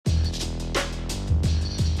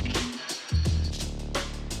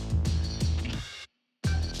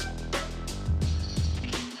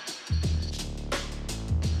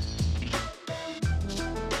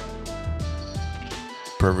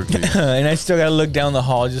perfectly. And I still gotta look down the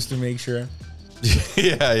hall just to make sure.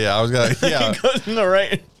 yeah. I was gonna. Yeah. He goes in the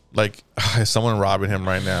right. Like, is someone robbing him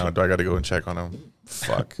right now? Do I got to go and check on him?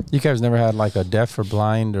 Fuck. You guys never had like a deaf or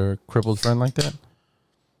blind or crippled friend like that?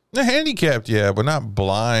 The handicapped, yeah, but not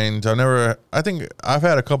blind. I think I've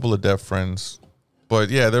had a couple of deaf friends, but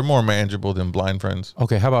yeah, they're more manageable than blind friends.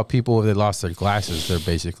 Okay, how about people if they lost their glasses? They're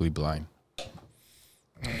basically blind.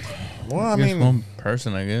 Well, I I guess mean, one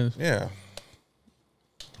person, I guess. yeah.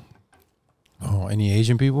 Oh, any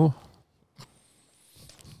Asian people?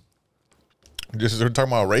 We're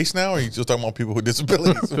talking about race now, or are you just talking about people with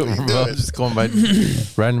disabilities? Well, just going by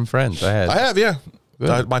random friends I had. I have, yeah.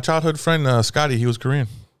 Good. My childhood friend, Scotty, he was Korean.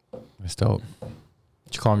 That's dope.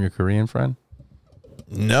 Did you call him your Korean friend?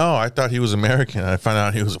 No, I thought he was American. I found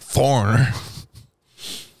out he was a foreigner.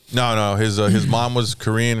 No, his mom was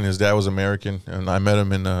Korean and his dad was American, and I met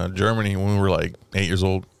him in Germany when we were like 8 years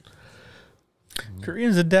old.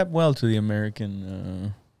 Koreans adapt well to the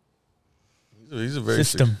American. He's a very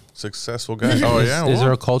System. successful guy. Oh yeah, Is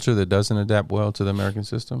there a culture that doesn't adapt well to the American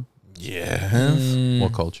system? yeah.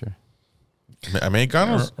 What culture?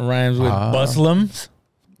 Americanos. Rhymes with Muslims.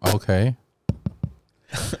 Okay.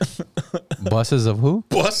 Buses of who?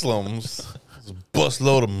 Muslims. It's a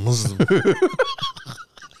busload of Muslims.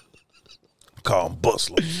 Call them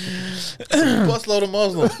busloads. Busload of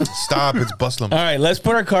Muslims. Stop, it's Muslim. All right, let's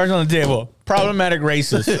put our cards on the table. Problematic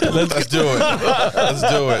racist. Let's do it. Let's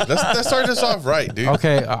do it. Let's start this off right, dude.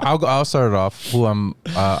 Okay, I'll start it off. Who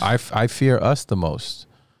I fear us the most.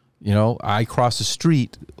 You know, I cross the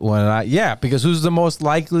street because who's the most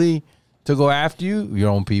likely to go after you?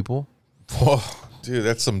 Your own people. Whoa, dude,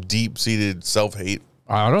 that's some deep-seated self-hate.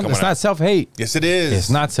 I don't. It's not self-hate. Yes, it is. It's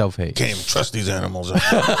not self-hate. Can't even trust these animals.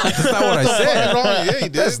 That's not what I said. Yeah, you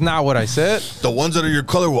did. That's not what I said. The ones that are your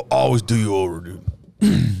color will always do you over, dude.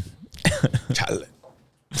 Chale.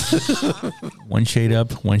 One shade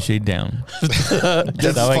up, one shade down.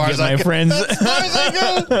 That's how I get my friends. As far as I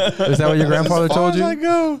go. Is that what your grandfather told you? As far as I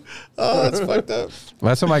go. Oh, that's fucked up.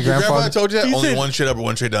 That's what my Your grandfather grandfather told you that? He Only said- one shade up or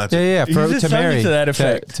one shade down. Yeah, He to just told me marry. to that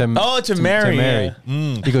effect. To marry, yeah.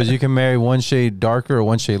 Because you can marry one shade darker or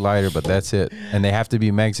one shade lighter, but that's it. And they have to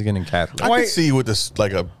be Mexican and Catholic. I Why- could see you with this,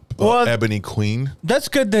 like a Well- ebony queen. That's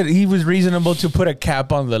good that he was reasonable to put a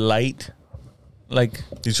cap on the light. Like,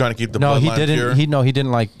 He's trying to keep the No, he bloodline didn't. pure. He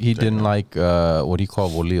didn't like what do you call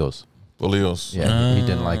bolillos? Bolillos. Yeah, he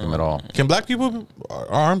didn't like them at all. Can black people,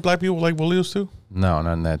 aren't black people like bolillos too? No,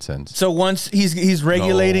 not in that sense. so once he's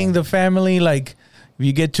regulating the family, like if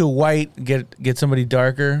you get too white, get somebody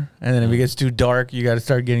darker, and then if it gets too dark, you got to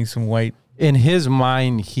start getting some white. In his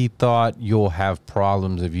mind, he thought you'll have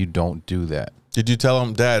problems if you don't do that. Did you tell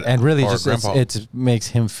him, Dad? And really, or just Grandpa? it makes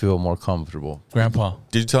him feel more comfortable. Grandpa.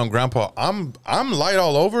 Did you tell him, Grandpa? I'm light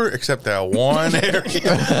all over except that one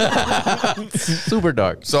area. Super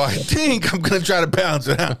dark. So I think I'm gonna try to balance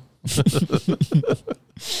it out.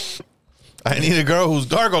 I need a girl who's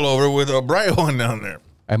dark all over with a bright one down there.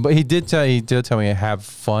 But he did tell me have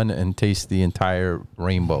fun and taste the entire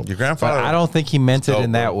rainbow. Your grandfather- But I don't think he meant it Dope,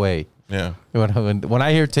 in that bro. way. Yeah. When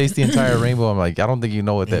I hear taste the entire rainbow, I'm like, I don't think you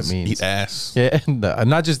know what that means. Eat ass. Yeah, and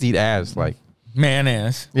not just eat ass, like Man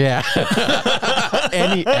ass. yeah,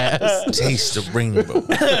 any ass. Taste the rainbow.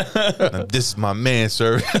 Now, this is my man,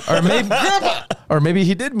 sir. Or maybe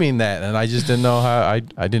he did mean that, and I just didn't know how. I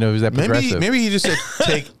didn't know it was that progressive. Maybe he just said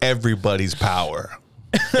take everybody's power.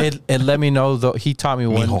 It let me know though. He taught me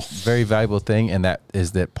one Mijo. very valuable thing, and that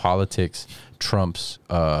is that politics trumps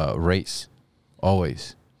race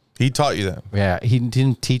always. He taught you that. Yeah, he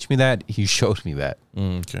didn't teach me that. He showed me that.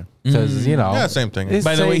 Okay. Because Yeah, same thing. it's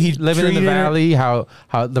By the way, he he living in the treated her- valley. How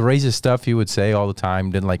the racist stuff he would say all the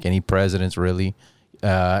time. Didn't like any presidents really.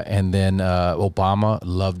 And then Obama,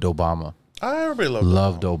 loved Obama. Everybody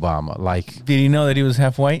Loved Obama. Like Did he know that he was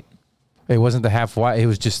half white? it wasn't the half white. It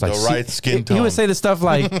was just like The right skin He tone. would say the stuff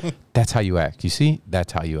like, "That's how you act." You see,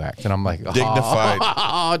 that's how you act. And I'm like, Dignified.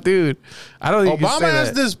 Oh, dude, I don't think you can Obama say has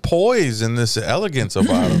that. this poise and this elegance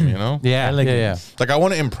about him, you know? Yeah, Elegance. Like I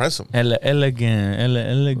want to impress him. Elegant.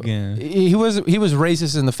 He was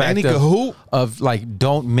racist in the fact And he could hoop. of like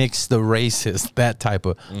don't mix the races, that type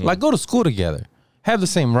of like go to school together, have the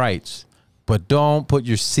same rights, but don't put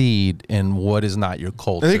your seed in what is not your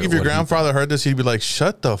culture. I think if your What do you grandfather heard this, he'd be like,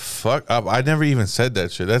 "Shut the fuck up!" I never even said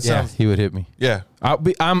that shit. That think? Yeah, sounds he would hit me. yeah.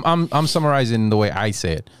 I'm summarizing the way I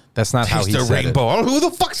say it. That's not how Taste he the said rainbow. Oh, who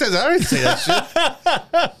the fuck says that? I didn't say that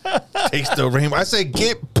shit. Taste the rainbow. I said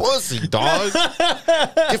get pussy, dog.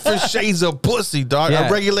 Different shades of pussy, dog. Yeah. I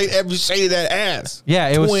regulate every shade of that ass. it. Yeah,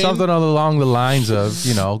 it was Twin. something along the lines of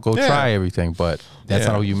go Yeah. try everything, but that's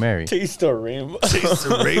Yeah. not who you marry. Taste the rainbow. Taste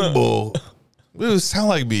the rainbow. It would sound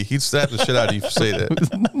like me. He'd slap the shit out of you if you say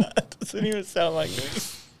that. Doesn't even sound like me.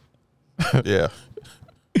 Yeah.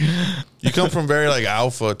 You come from very like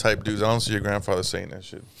alpha type dudes. I don't see your grandfather saying that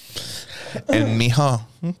shit. And mijo.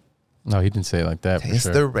 No, he didn't say it like that. Taste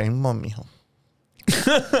For the sure. rainbow, mijo.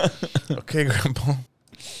 Okay, grandpa.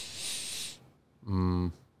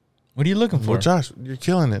 What are you looking for? Well, Josh, you're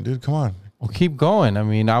killing it, dude. Come on. Well, keep going. I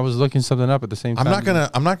mean, I was looking something up at the same time.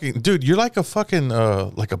 I'm not gonna, dude, you're like a fucking,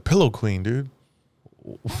 like a pillow queen, dude.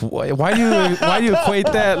 Why do you equate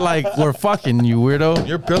that like we're fucking, you weirdo?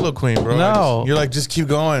 You're a pillow queen, bro. No. You're like, just keep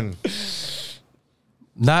going.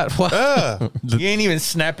 Not what? You ain't even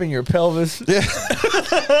snapping your pelvis. Yeah.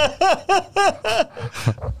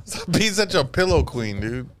 Be such a pillow queen,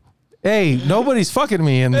 dude. Hey, nobody's fucking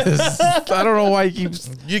me in this. I don't know why he keeps.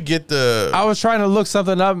 You get the. I was trying to look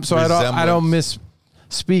something up so I don't misspeak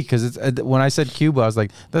because it's when I said Cuba, I was like,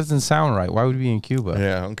 that doesn't sound right. Why would we be in Cuba?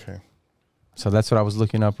 Yeah, okay. So that's what I was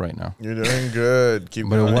looking up right now. You're doing good. Keep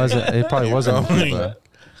But going. it wasn't. It probably Keep wasn't in going. Cuba.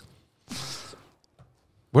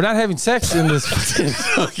 We're not having sex in this.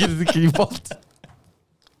 Can you both?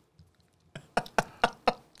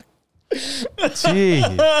 Gee.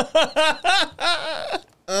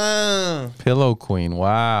 Pillow Queen.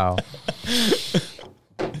 Wow.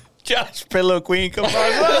 Josh Pillow Queen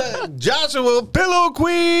Cabaza. Joshua Pillow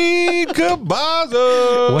Queen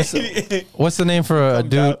Cabaza. What's the name for a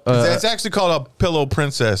dude? It's actually called a pillow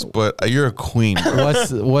princess, but you're a queen. What's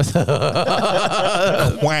Queen.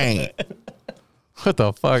 what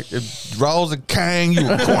the fuck? Rose and Kang, you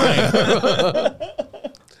a queen.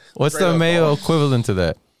 What's the male equivalent to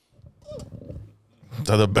that?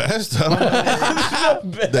 They're the best.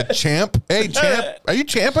 The champ. Hey, champ. Are you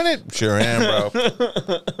champing it? Sure am, bro.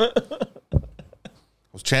 I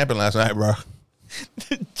was champing last night, bro.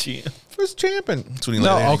 Champ. I was champing. That's when you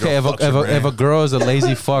No, let any okay. girl fuck your If a brain. girl is a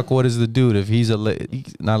lazy fuck, what is the dude? If he's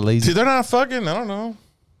not lazy, See, they're not fucking. I don't know.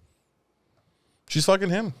 She's fucking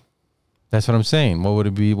him. that's what I'm saying. What would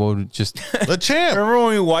it be? What would it just? The champ. Remember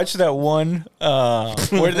when we watched that one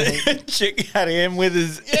where the chick had him with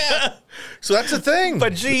his So that's the thing.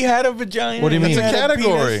 but she had a vagina. What do you and mean? he It's a had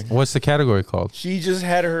category. penis. What's the category called? She just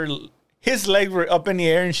had his legs were up in the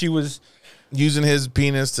air and she was Using his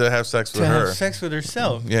penis to have sex with to her. have sex with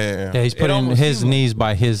herself. Yeah. Yeah, he's putting almost his seems like- knees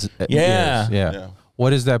by his Yeah. ears. Yeah. Yeah.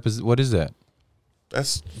 What is that? What is that?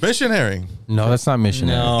 That's missionary. No, that's not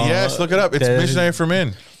missionary. No. Yes, look it up. It's that is- missionary for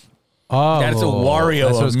men. Oh, That's a Wario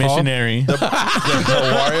that's what of it's called? missionary. The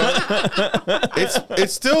Wario.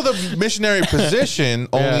 It's still the missionary position,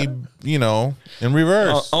 only in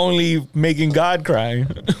reverse. Only making God cry.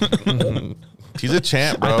 She's a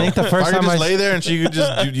champ, bro. I think the first if I could time just lay there and she could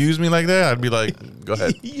just use me like that, I'd be like, go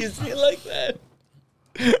ahead. You see it like that.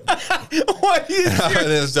 Why is And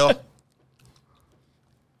then still,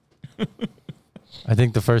 I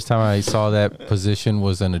think the first time I saw that position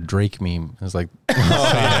was in a Drake meme. It was like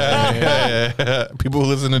yeah. People who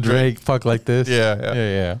listen to Drake. Drake fuck like this. Yeah.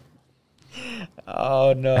 yeah.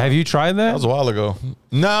 Oh no. Have you tried That that? was a while ago.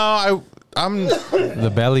 No, I'm.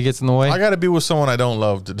 The belly gets in the way. I got to be with someone I don't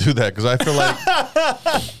love to do that because I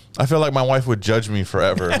feel like my wife would judge me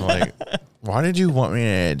forever. I'm like, why did you want me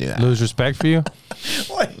to do that? Lose respect for you.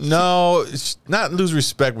 No, it's not lose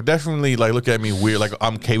respect, but definitely like look at me weird. Like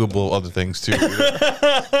I'm capable of other things too.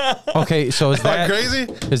 Okay, so is Am I that crazy?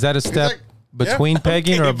 is that a step like, between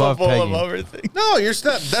pegging or above pegging? No, you're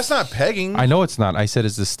not. That's not pegging. I know it's not. I said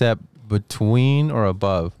it's a step between or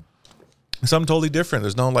above. Something totally different.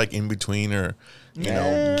 There's no like in between or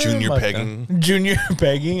junior like pegging. Junior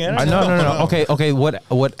pegging. I don't know. No. Okay. What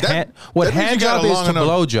That hand means you job got a is long to enough-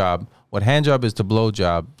 blow job? What hand job is to blow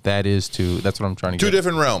job? That's what I'm trying to Two get.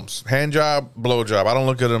 different realms. Hand job, blow job. I don't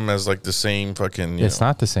look at them as like the same fucking. It's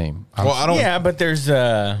not the same. Well, I don't. Yeah, but there's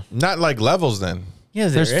Not like levels then.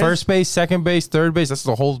 There's first base, second base, third base. That's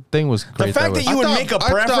the whole thing was The crazy. fact that you would I make a thought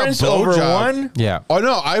preference blow over job- one. yeah. Oh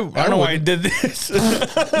no, I I don't know why I would. did this. The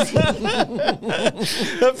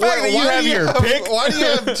fact that you have your pick. Why do you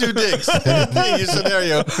have two dicks in your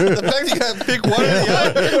scenario? The fact that you got to pick one or the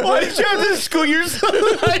other. Why did you have to scoot yourself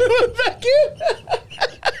back in?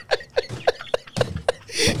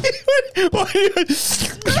 Why do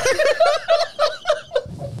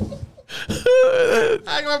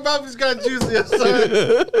My mouth is kind of juicy. I'm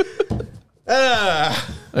sorry.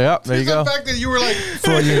 Yeah, there you go. The fact that you were like,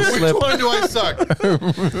 Freudian which slip. one do I suck?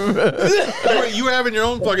 you were having your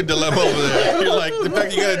own fucking dilemma over there. You're like, the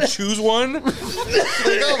fact you gotta choose one. Like,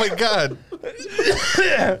 oh my god.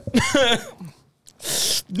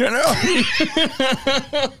 No.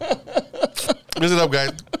 Listen up,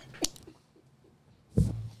 guys.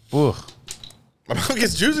 Ooh. My mouth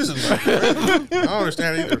gets juicy sometimes. I don't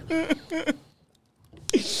understand either.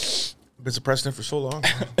 Been suppressing it for so long.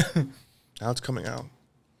 Now it's coming out.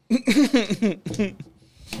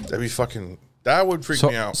 That would freak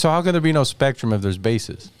me out. So how can there be no spectrum if there's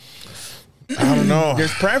bases? I don't know.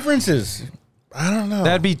 There's preferences. I don't know.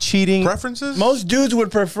 That'd be cheating. Preferences? Most dudes would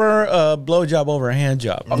prefer a blowjob over a hand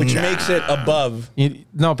job, which makes it above.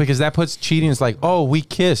 No, because that puts cheating. It's like, oh, we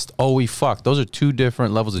kissed. Oh, we fucked. Those are two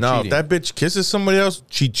different levels of No, cheating. if that bitch kisses somebody else,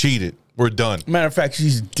 she cheated. We're done. Matter of fact,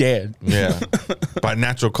 she's dead. Yeah. By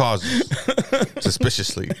natural causes.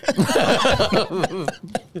 Suspiciously.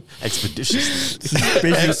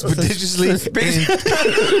 Expeditiously.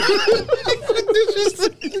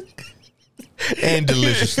 Expeditiously. And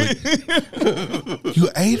deliciously. You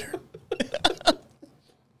ate her?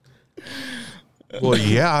 Well,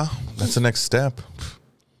 yeah. That's the next step.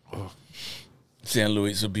 San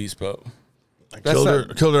Luis Obispo. I killed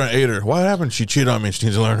her and ate her. What happened? She cheated on me. She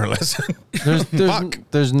needs to learn her lesson.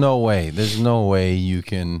 There's no way. There's no way you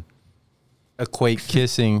can equate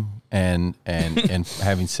kissing and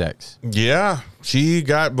having sex. Yeah. She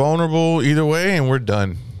got vulnerable either way, and we're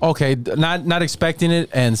done. Okay, not expecting it,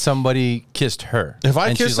 and somebody kissed her. If I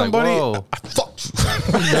and kiss she's like, somebody, "Whoa." I fuck.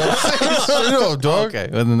 Straight up, dog. Okay,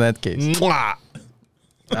 well, in that case, Mwah. all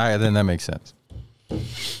right, then that makes sense.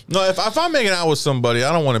 No, if I'm making out with somebody,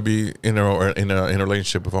 I don't want to be in a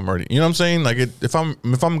relationship if I'm already. You know what I'm saying? Like, if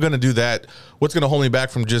I'm gonna do that, what's gonna hold me back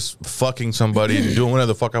from just fucking somebody and doing whatever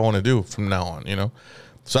the fuck I want to do from now on? You know.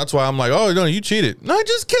 So that's why I'm like, oh no, you cheated. No, I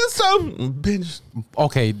just kissed him, bitch.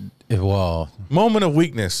 Okay, well, Moment of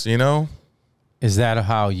weakness, you know. is that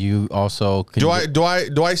how you also can Do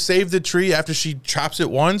I save the tree after she chops it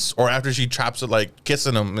once, or after she chops it like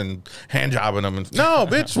kissing him and hand jobbing him? No,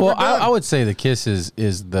 bitch. Well, we're done. I would say the kiss is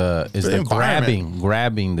the environment.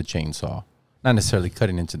 grabbing the chainsaw, not necessarily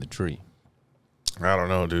cutting into the tree. I don't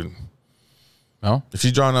know, dude. No, If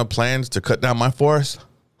she's drawing up plans to cut down my forest,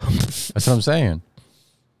 that's what I'm saying.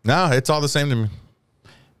 nah, it's all the same to me.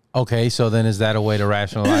 Okay, so then is that a way to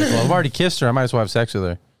rationalize? Well, I've already kissed her. I might as well have sex with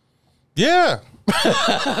her. Yeah.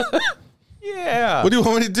 Yeah. What do you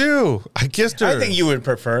want me to do? I kissed her. I think you would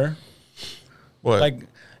prefer, What? like,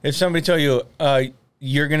 if somebody told you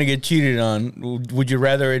you're gonna get cheated on, would you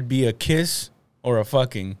rather it be a kiss or a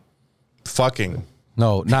fucking? fucking.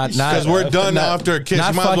 No, not Because we're done after a kiss. You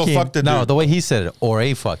Not might as well fucking. fuck the dude. No, the way he said it, or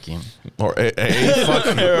a fucking. Or a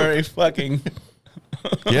fucking. or a fucking.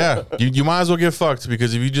 Yeah. You might as well get fucked,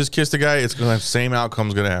 because if you just kiss the guy, it's going to have the same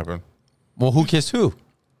outcome's going to happen. Well, who kissed who?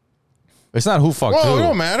 It's not who fucked Well, who. it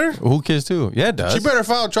don't matter. Who kissed who? Yeah, it does. She better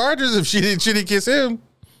file charges if she didn't kiss him.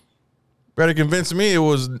 Better convince me it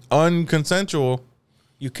was unconsensual.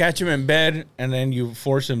 You catch him in bed and then you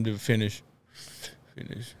force him to finish.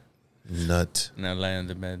 Nut. Not lie on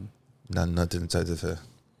the bed. Not nut inside the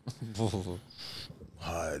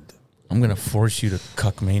hard. I'm gonna force you to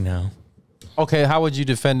cuck me now. Okay, how would you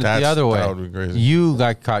defend it the other way? That would be crazy. You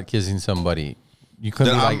got caught kissing somebody. You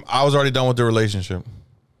couldn't Then be like, I was already done with the relationship.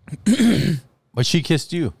 but she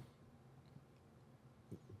kissed you.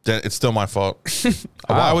 Then it's still my fault.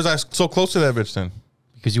 Why Wow. was I so close to that bitch then?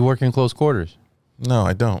 Because you work in close quarters. No,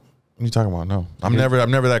 I don't. What are you talking about? No, I'm never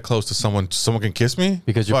that close to someone. Someone can kiss me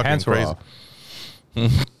Because your Fucking pants were crazy. off.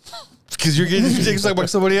 Because you're getting your dick sucked by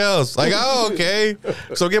somebody else. Like, oh, okay.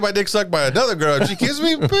 So get my dick sucked by another girl. She kissed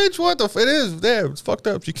me, bitch. What the? It is. Damn, it's fucked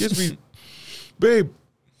up. She kissed me, babe.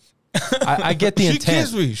 I get the She intent.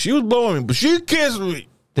 kissed me. She was blowing me, but she kissed me.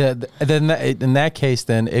 Then in that case,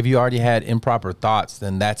 then if you already had improper thoughts,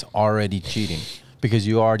 then that's already cheating because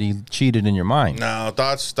you already cheated in your mind. No,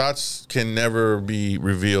 thoughts can never be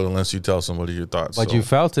revealed unless you tell somebody your thoughts. But so. you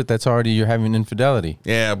felt it. That's already you're having infidelity.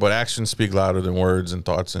 Yeah, but actions speak louder than words and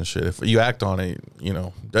thoughts and shit. If you act on it, you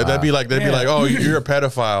know that'd be like oh, you're a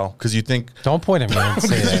pedophile because you think Don't point at me and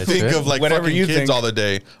say you that. think shit. of like Whatever fucking you kids think. all the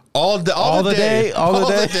day, all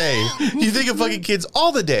the day. You think of fucking kids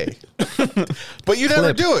all the day, but you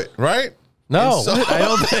never Clip. do it, right? No, And so- I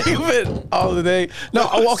don't think of it all the day. No,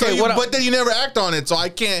 okay. But then you never act on it, so I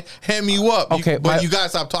can't hem you up. Okay, but you gotta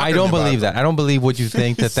stop talking. I don't about believe it. that. I don't believe what you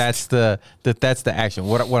think that's the action.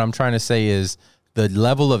 What I'm trying to say is the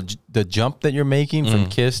level of the jump that you're making from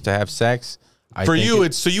kiss to have sex. For you,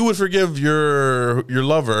 it's so you would forgive your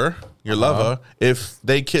lover, if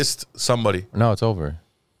they kissed somebody. no, it's over.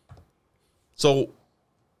 So,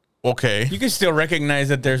 okay. You can still recognize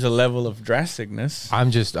that there's a level of drasticness.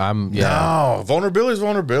 No, vulnerability is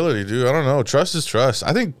vulnerability, dude. I don't know. Trust is trust.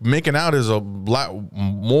 I think making out is a lot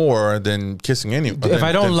more than kissing anyone. If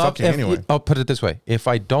I don't love, anyway. I'll put it this way: if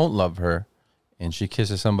I don't love her, and she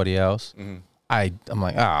kisses somebody else, I'm like,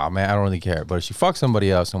 man, I don't really care. But if she fucks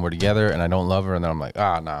somebody else and we're together and I don't love her, and then I'm like,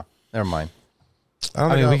 nah, never mind. I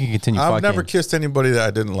don't I mean, think we can continue I've fucking. never kissed anybody that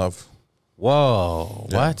I didn't love. Whoa,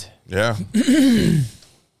 Yeah. what? Yeah.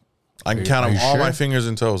 I can count Are on you all sure? my fingers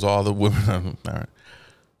and toes, all the women. All right.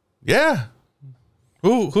 Yeah.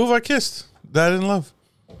 Who have I kissed that I didn't love?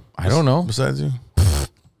 I don't know. Besides you?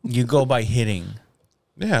 You go by hitting.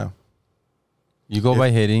 Yeah. You go by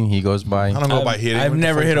hitting. He goes by. I don't go by hitting. I've What the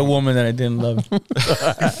never fuck hit a you- woman that I didn't love.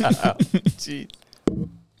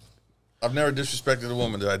 I've never disrespected a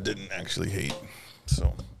woman that I didn't actually hate.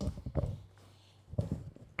 So.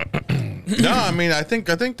 No, I mean, I think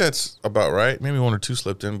that's about right. Maybe one or two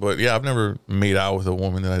slipped in, but yeah, I've never made out with a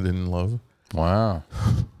woman that I didn't love. Wow.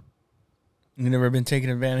 You never been taken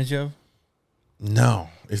advantage of? No.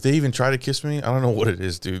 If they even try to kiss me, I don't know what it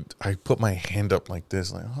is, dude. I put my hand up like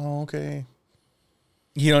this, like, oh, okay.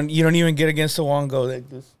 You don't even get against the wall and go like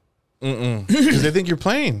this. Because they think you're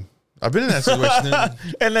playing. I've been in that situation.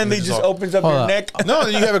 And then they It's just all- opens up Hold your up. neck. No,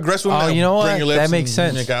 you have aggressive women Oh, that you know bring what? your lips That makes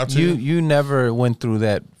and sense. make out to You never went through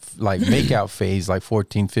that like makeout phase, like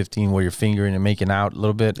 14, 15, where you're fingering and making out a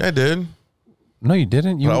little bit. Yeah, I did. No, you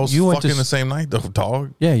didn't. But I was you went fucking to the same night, though,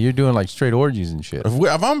 dog. yeah. You're doing like straight orgies and shit.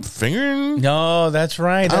 If I'm fingering, No, that's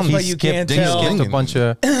right. That's He why you can't skipped tell. ding. Skipped a bunch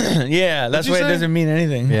of Yeah, that's you why it say? doesn't mean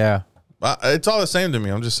anything. yeah. it's all the same to me.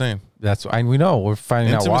 I'm just saying. That's we know. We're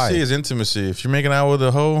finding out why. Intimacy is intimacy. If you're making out with a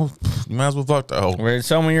hoe, you might as well fuck the hoe. Where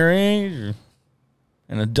someone your age, or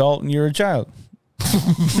an adult, and you're a child.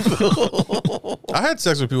 I had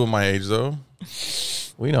sex with people my age, though.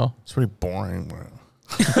 We know. It's pretty boring. Bro.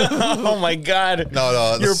 Oh my God! No,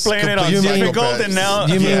 You're that's playing it on complete difficult, psychopath. and now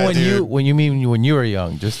Do you mean Yeah, when dude. when you were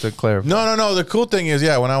young? Just to clarify. No. The cool thing is,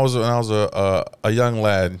 yeah, when I was a young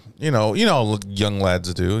lad, you know what young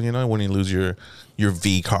lads do. You know, when you lose your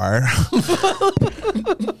V car,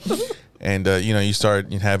 and you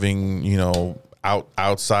start having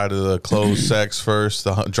outside of the closed sex first,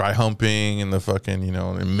 the dry humping and the fucking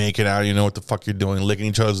and making out. You know what the fuck you're doing, licking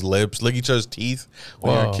each other's lips, licking each other's teeth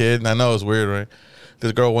when you're a Whoa. kid. And I know it's weird, right?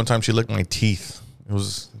 This girl one time she licked my teeth. It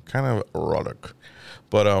was kind of erotic,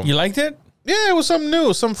 but you liked it. yeah, it was something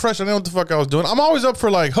new, something fresh. I didn't know what the fuck I was doing. I'm always up for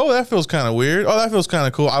like, oh, that feels kind of weird. Oh, that feels kind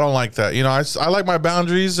of cool. I don't like that. I like my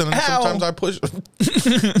boundaries, and sometimes I push.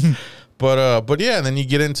 But yeah, and then you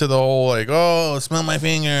get into the whole like, oh, smell my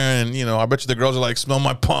finger, and I bet you the girls are like, smell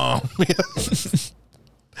my palm,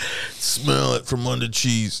 smell it from under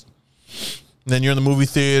cheese. And then you're in the movie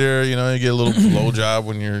theater, you get a little blowjob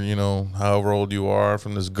when you're, however old you are,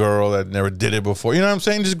 from this girl that never did it before. You know what I'm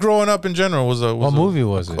saying? Just growing up in general was What movie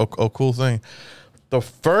was it? a cool thing. The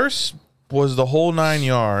first was The Whole Nine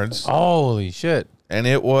Yards, Holy shit! and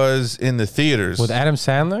it was in the theaters. With Adam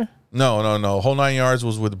Sandler. No. Whole Nine Yards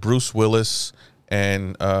was with Bruce Willis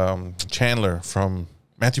and Chandler from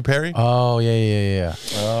Matthew Perry. Oh yeah.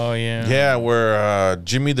 Oh yeah. Yeah, where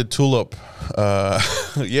Jimmy the Tulip.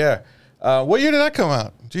 Yeah. What year did that come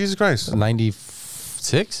out? Jesus Christ.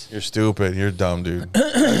 96. You're stupid. You're dumb, dude.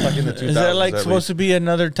 Like in the 2000s, Is that like at supposed least. to be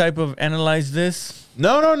another type of analyze this?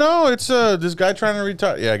 No. It's this guy trying to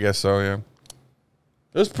retire. Yeah, I guess so, yeah.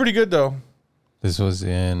 It was pretty good, though. This was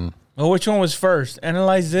in. Well, which one was first?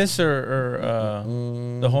 Analyze this or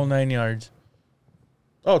the whole 9 yards?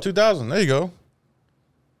 Oh, 2000. There you go.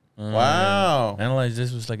 Wow. Analyze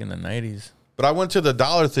this was like in the 90s. But I went to the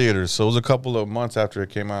Dollar Theaters, so it was a couple of months after it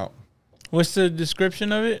came out. What's the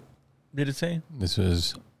description of it? Did it say? This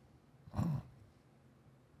was.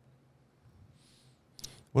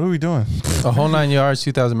 What are we doing? A Whole Nine Yards,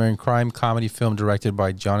 2000 American crime comedy film directed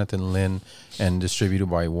by Jonathan Lynn and distributed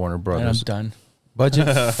by Warner And I'm Brothers. done.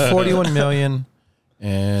 Budget 41 million,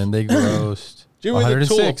 and they grossed Jimmy the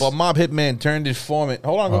 106. Tulip, a mob hitman turned informant.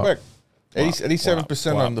 Hold on, go Wow. back.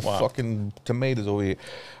 87% Wow. on the Wow. fucking tomatoes over here.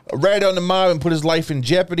 Right on the mob and put his life in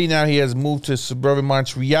jeopardy. Now he has moved to suburban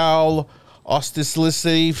Montreal,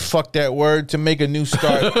 ostensibly, fuck that word, to make a new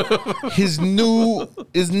start. his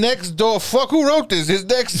next door, fuck, who wrote this? His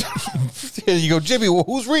next, here you go, Jimmy,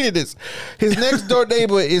 who's reading this? His next door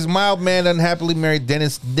neighbor is mild man, unhappily married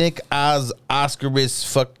Dennis Nick Oscaris,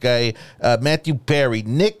 fuck guy, Matthew Perry.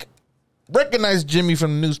 Nick recognized Jimmy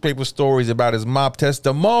from the newspaper stories about his mob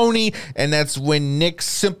testimony, and that's when Nick's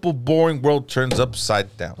simple, boring world turns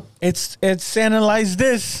upside down. It's analyze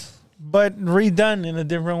this, but redone in a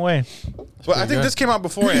different way. But I think this came out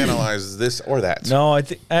before Analyze This or That. No, I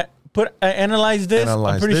think analyze this.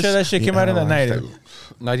 Analyze I'm pretty this. sure that shit came out in the Analyze 90s.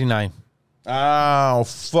 99. Oh,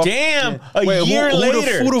 fuck. Damn, a year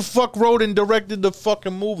later. Who the fuck wrote and directed the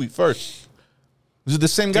fucking movie first? Was it the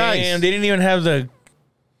same guys? Damn, they didn't even have the.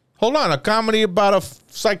 Hold on, a comedy about a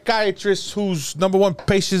psychiatrist whose number one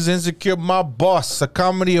patient is insecure mob boss. A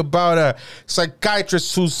comedy about a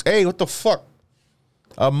psychiatrist who's, hey, what the fuck?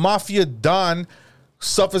 A mafia don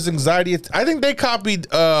suffers anxiety. I think they copied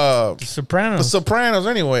The Sopranos. The Sopranos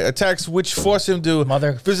anyway. Attacks which force him to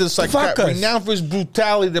visit a psychiatrist. Motherfuckers. Renowned for his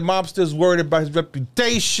brutality, the mobster is worried about his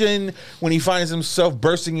reputation when he finds himself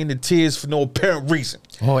bursting into tears for no apparent reason.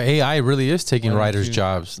 Oh, AI really is taking writers'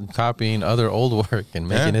 jobs, and copying other old work and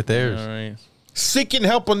making it theirs. All right. Seeking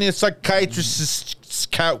help on the psychiatrist's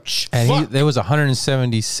couch. And there was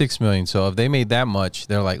 176 million. So if they made that much,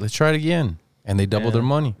 they're like, let's try it again, and they doubled their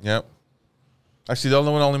money. Yep. Actually, the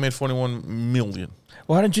other one only made 41 million.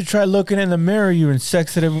 Why don't you try looking in the mirror, you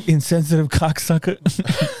insensitive cocksucker?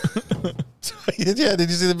 Yeah, did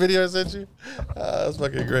you see the video I sent you? That's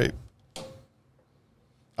fucking great.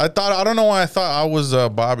 I don't know why I thought I was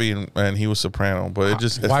Bobby and he was Soprano, but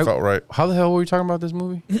it felt right. How the hell were we talking about this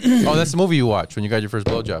movie? Oh, that's the movie you watched when you got your first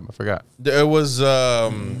blowjob. I forgot. It was,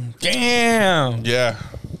 Damn. yeah.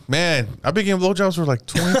 Man, I've been getting blowjobs for like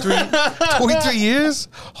 23 years.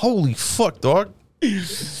 Holy fuck, dog.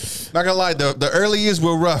 Not gonna lie, the early years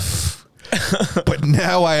were rough, but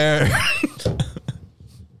now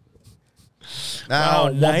Wow,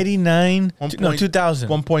 99. No, 2000.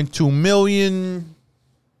 1.2 million.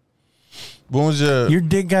 When was Your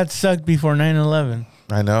dick got sucked before 9/11.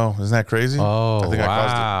 I know, isn't that crazy? Oh, I think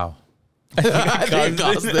wow. I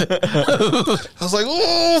caused it. I was like,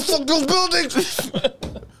 oh, fuck those buildings.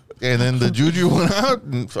 And then the juju went out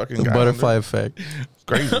and fucking got Butterfly effect. It's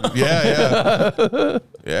crazy. Yeah.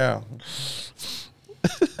 Yeah.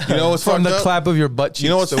 You know what's From fucked the up? clap of your butt cheeks. You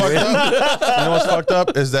know what's fucked up? You know what's fucked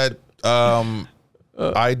up is that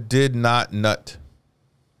I did not nut.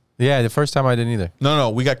 Yeah, the first time I didn't either. No,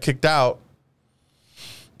 we got kicked out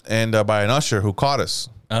and by an usher who caught us.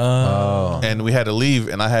 Oh. And we had to leave,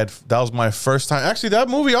 and that was my first time. Actually, that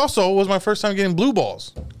movie also was my first time getting blue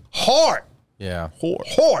balls. Hard. Yeah.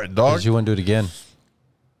 Hard, dog. Because you wouldn't do it again.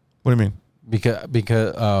 What do you mean?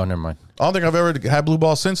 Because oh, never mind. I don't think I've ever had blue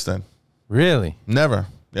balls since then. Really? Never.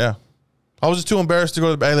 Yeah. I was just too embarrassed to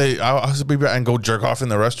go to the LA. I was be back and go jerk off in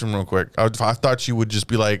the restroom real quick. I thought she would just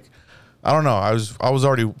be like, I don't know. It was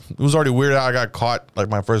already weird how I got caught like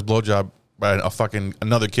my first blowjob by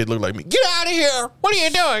another kid looked like me. Get out of here! What are you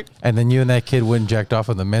doing? And then you and that kid went and jacked off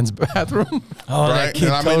in the men's bathroom. Oh, Right? that kid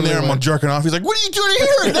And I'm in there, I'm jerking off. He's like, "What are you doing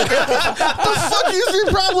here? The fuck is your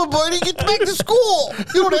problem, buddy? Get back to school.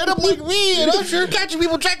 You don't end up like me, and I'm sure catching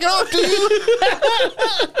people jacking off to you."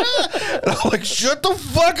 And I'm like, "Shut the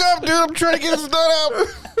fuck up, dude! I'm trying to get this done out.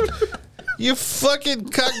 You fucking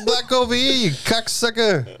cock black over here, you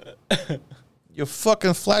cocksucker. You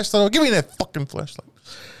fucking flashlight. Give me that fucking flashlight."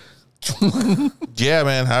 Yeah,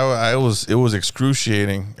 man. It was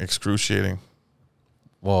excruciating.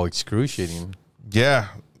 Well, excruciating. Yeah.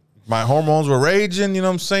 My hormones were raging, you know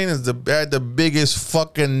what I'm saying? I had the biggest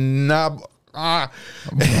fucking knob.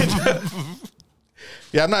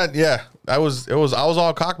 Yeah, I was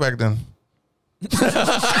all cock back then.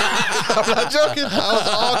 I'm not joking. I was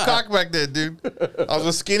all cock back then, dude. I was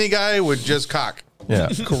a skinny guy with just cock. Yeah.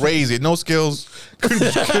 Crazy. No skills.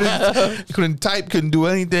 Couldn't type, couldn't do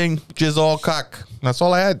anything. Just all cock. That's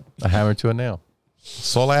all I had. A hammer to a nail.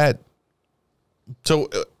 That's all I had. So,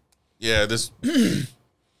 yeah, this.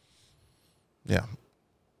 Yeah.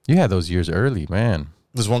 You had those years early, man.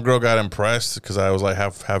 This one girl got impressed because I was like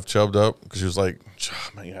half chubbed up because she was like, oh,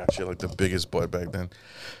 man, yeah, she had like the biggest butt back then.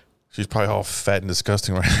 She's probably all fat and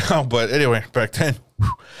disgusting right now. But anyway, back then.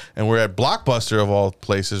 And we're at Blockbuster of all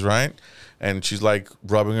places, right? And she's like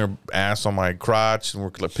rubbing her ass on my crotch, and we're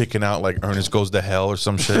like picking out like Ernest Goes to Hell or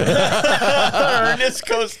some shit. Ernest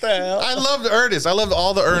Goes to Hell. I loved Ernest. I loved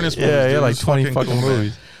all the Ernest movies. Yeah, dude. yeah, It like was 20 fucking cool, man.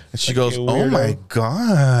 movies. And she goes, "Oh my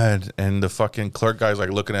God." And the fucking clerk guy's like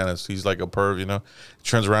looking at us. He's like a perv, you know.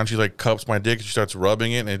 Turns around, she like cups my dick, and she starts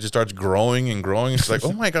rubbing it, and it just starts growing and growing. And she's like,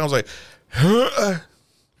 "Oh my God." I was like,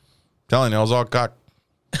 telling you, I was all cock.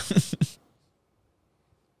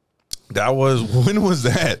 When was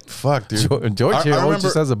that? Fuck, dude. George here I always remember-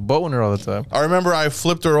 just has a boner all the time. I remember I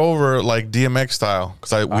flipped her over like DMX style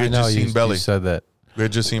because we had just seen belly. You said that. We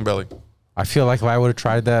had just seen belly. I feel like if I would have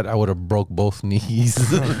tried that, I would have broke both knees.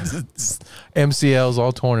 MCLs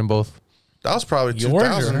all torn in both. That was probably Yours or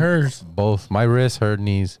 2000. hers? Both. My wrist, her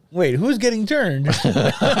knees. Wait, who's getting turned?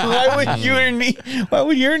 Why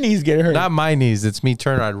would your knees get hurt? Not my knees. It's me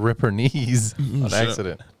turning. I'd rip her knees on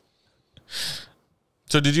accident.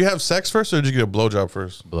 So did you have sex first or did you get a blowjob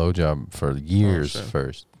first? Blowjob for years shit.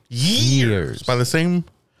 first. Years. By the same?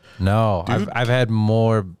 No, Dude. I've had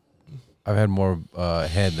more. I've had more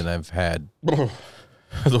head than I've had.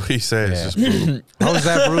 The way he said it's just brutal. How was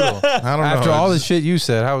that brutal? I don't know. After all the shit you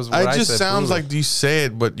said, how was what I It just said sounds brutal? like you say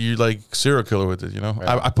it, but you like serial killer with it, you know?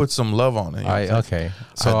 I put some love on it. You know? Okay.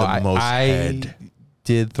 I So had the most head.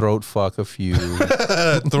 did throat fuck a few.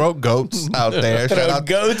 Throat goats out there. Throat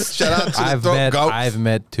goats. Shout out to the throat goats. I've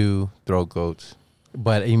met 2 throat goats,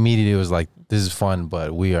 but immediately it was like, this is fun,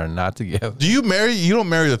 but we are not together. Do you marry? You don't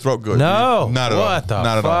marry the throat goat. No. Not at all. What the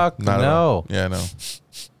Not fuck? At all. Not at all. No. Yeah, no.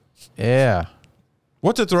 Yeah.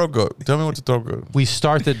 What's a throat goat? Tell me what's a throat goat. We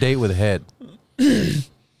start the date with head.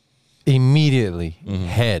 Immediately,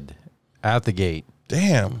 head out the gate.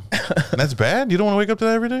 Damn. That's bad? You don't want to wake up to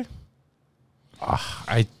that every day?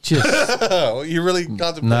 I just You really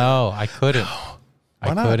contemplate? no, I couldn't.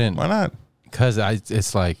 Why not? couldn't Why not? because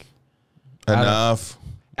it's like Enough.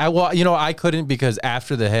 I couldn't because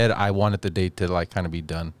after the head, I wanted the date to like kind of be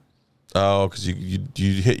done. Oh, because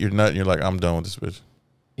you hit your nut and you're like, I'm done with this bitch.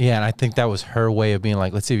 Yeah, and I think that was her way of being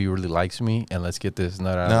like, let's see if he really likes me and let's get this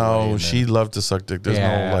nut out. of the way, No, and she then- loved to suck dick. There's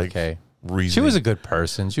no like reason. She was a good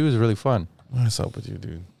person. She was really fun. What's up with you,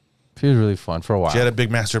 dude? She was really fun for a while. She had a big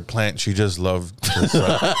master plant. She just loved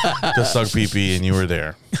to suck pee-pee, and you were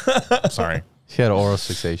there. Sorry. She had oral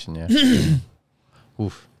fixation. Yeah.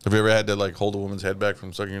 Oof. Have you ever had to like hold a woman's head back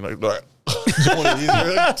from sucking? You're like, one of these.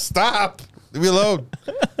 You're like, stop. Leave me alone.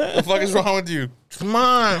 What the fuck is wrong with you? Come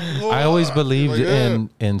on. I always believed Like that.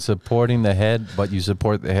 in supporting the head, but you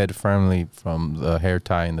support the head firmly from the hair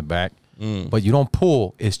tie in the back. But you don't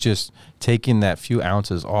pull. It's just taking that few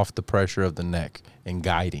ounces off the pressure of the neck and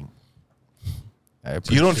guiding.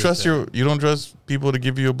 You don't trust people to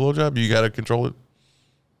give you a blowjob. You got to control it.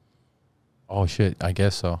 Oh shit! I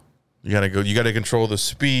guess so. You gotta control the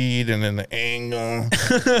speed and then the angle.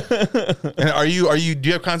 And do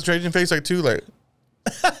you have concentration face like too? Like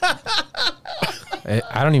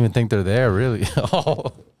I don't even think they're there really.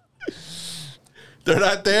 Oh, they're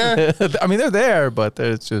not there. I mean they're there, but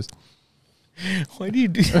it's just. Why do you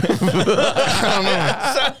do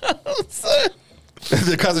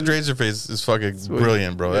The concentration face is fucking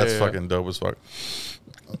brilliant, bro. That's Yeah. fucking dope as fuck.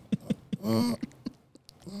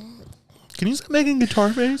 Can you stop making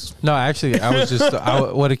guitar face? No, actually, I was just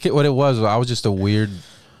what it was. I was just a weird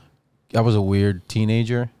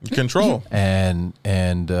teenager, Control. and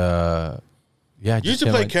yeah. You used to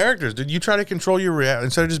play characters. Did you try to control your reaction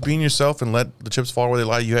instead of just being yourself and let the chips fall where they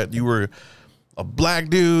lie? You were a black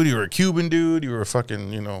dude. You were a Cuban dude. You were a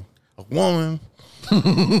fucking a woman.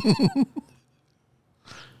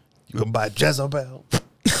 You went by Jezebel.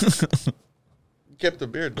 You kept the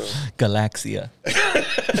beard though. Galaxia?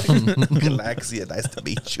 Galaxia, nice to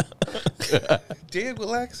meet you. Damn,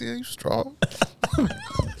 Galaxia, you strong.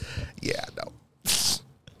 Yeah, no.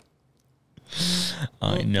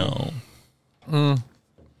 I know.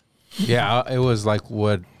 Yeah, it was like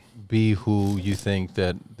would be who you think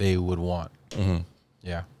that they would want.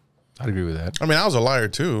 Yeah, I'd agree with that. I mean, I was a liar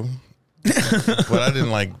too, but I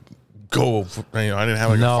didn't like go. I didn't have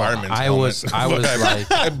like No, a fireman's I helmet. was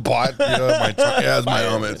like I bought my truck. Yeah, it's my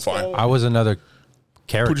helmet. It's fine. I was another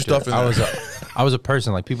character. Put your stuff in there. I was a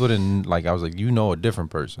person. Like people didn't like. I was like, a different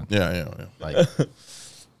person. Yeah. Like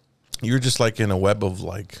You're just like in a web of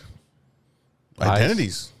like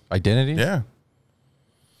identities. identity. Yeah.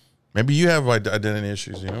 Maybe you have identity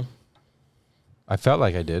issues, I felt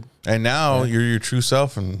like I did. And now you're your true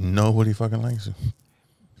self, and nobody fucking likes you.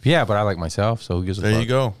 Yeah, but I like myself. So who gives a fuck? There you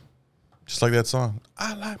go. Just like that song.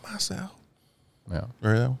 I like myself. Yeah,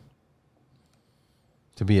 Remember that one?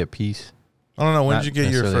 to be at peace. I don't know. When Not did you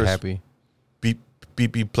get your necessarily first happy?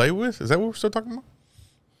 beep play with? Is that what we're still talking about?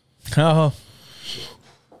 Oh,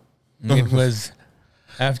 it was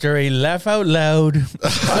after a laugh out loud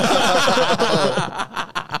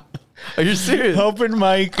Are you serious? open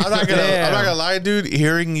mic. I'm not gonna lie, dude.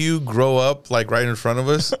 Hearing you grow up like right in front of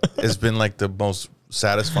us has been like the most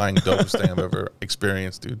satisfying, dopest thing I've ever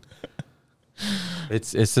experienced, dude.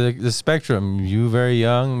 It's the spectrum. You very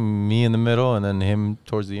young, me in the middle, and then him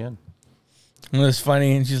towards the end. It was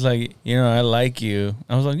funny, and she's like, I like you.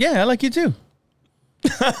 I was like, yeah, I like you too.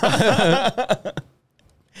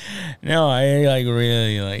 No, I like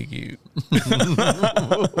really like you.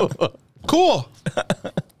 Cool.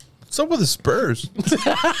 What's up with the Spurs?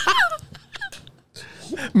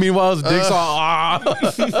 Meanwhile, his dick's all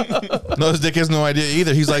No, his dick has no idea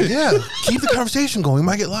either. He's like, yeah, keep the conversation going. We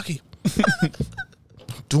might get lucky.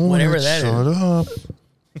 Don't Whatever that shut up.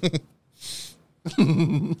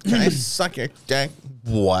 Can I suck your dick?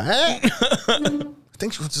 What? I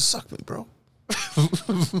think she wants to suck me, bro.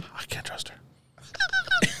 I can't trust her.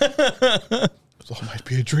 This all might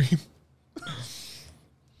be a dream.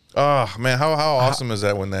 Oh man, how awesome is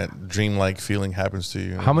that when that dreamlike feeling happens to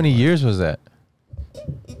you? How many years was that?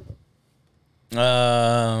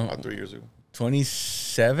 About 3 years ago.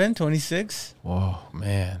 27, 26. Whoa,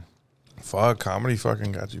 man. Fuck, comedy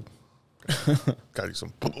fucking got you. Got you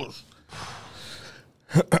some pulls.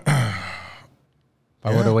 If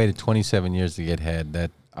I would have waited 27 years to get head,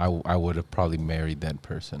 that I would have probably married that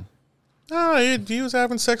person. No, he was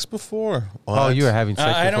having sex before. Oh, you were having sex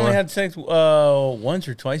before? I'd only had sex once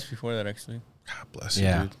or twice before that, actually. God bless you,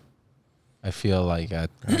 Yeah. dude. I feel like God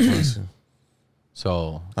bless you.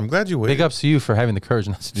 so. I'm glad you waited. Big ups to you for having the courage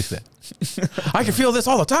not to do that. I can feel this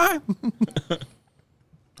all the time.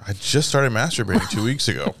 I just started masturbating 2 weeks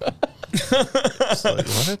ago. It's like,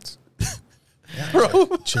 what? Yeah,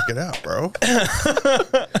 bro, check it out, bro.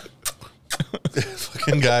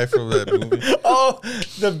 Fucking guy from that movie. Oh,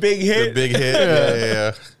 the big hit. The big hit.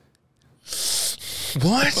 Yeah.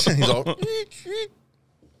 What? And he's all.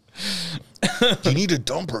 You need a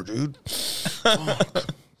dumper, dude. Fuck.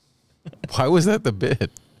 Why was that the bit?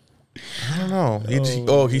 I don't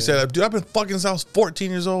know. He said, dude, I've been fucking since I was 14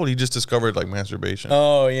 years old. He just discovered like masturbation.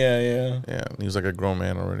 Oh, yeah. Yeah, he was like a grown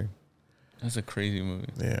man already. That's a crazy movie.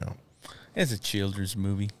 Yeah. It's a children's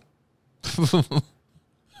movie.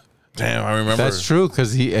 Damn, I remember. That's true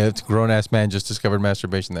because it's a grown ass man just discovered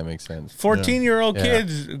masturbation. That makes sense. 14-year-old Yeah.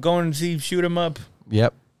 kids going to see Shoot 'em Up.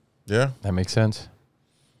 Yep, Yeah. that makes sense.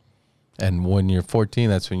 And when you're 14,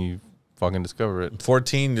 that's when you fucking discover it.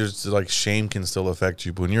 14, there's like shame can still affect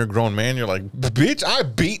you. But when you're a grown man, you're like, bitch, I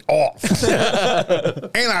beat off.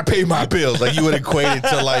 And I pay my bills. Like you would equate it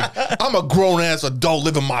to like, I'm a grown ass adult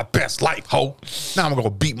living my best life, ho. Now I'm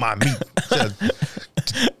gonna beat my meat. Instead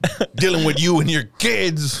of dealing with you and your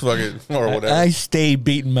kids, fucking or whatever. I stay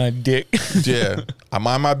beating my dick. Yeah. I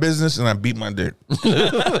mind my business and I beat my dick.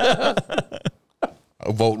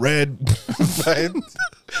 I vote red.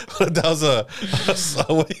 That was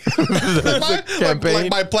campaign.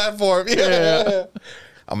 my platform. Yeah.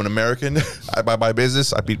 I'm an American. I buy my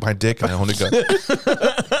business. I beat my dick and I own a gun.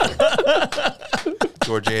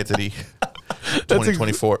 George Anthony,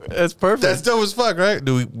 2024. That's perfect. That's dope as fuck, right?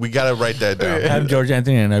 Dude, we gotta write that down. I'm George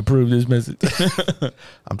Anthony, and I approve this message.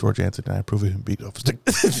 I'm George Anthony. I approve it and beat off a stick.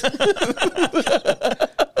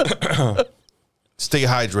 Stay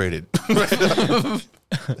hydrated.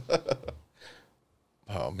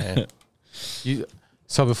 Oh man.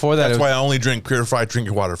 So before that, That's why I only drink purified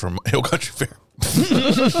drinking water from Hill Country Fair.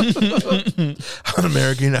 I'm an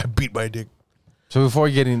American. I beat my dick. So before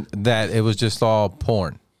getting that, it was just all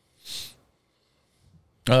porn.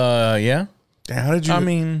 Yeah. Damn, how did you? I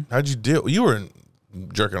mean, how'd you deal? You were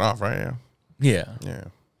jerking off, right? Yeah. yeah.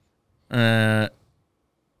 Yeah.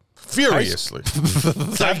 Furiously,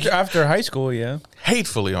 After high school, yeah.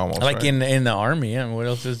 hatefully, almost. Like right? in the army, yeah. What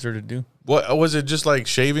else is there to do? What was it? Just like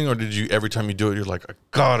shaving, or did you every time you do it, you're like, I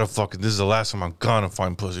gotta fucking. This is the last time I'm gonna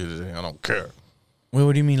find pussy today. I don't care. Wait,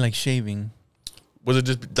 what do you mean, like shaving? Was it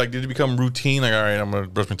just like did it become routine? Like, all right, I'm gonna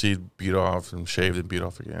brush my teeth, beat off, and shave, and beat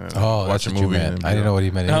off again. And Watch a movie. I didn't know what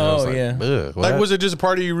he meant. Oh, I was like, yeah. "Ugh, Like, what?" was it just a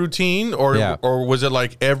part of your routine, or Yeah. or was it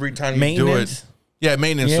like every time you do Maintenance? it? Yeah,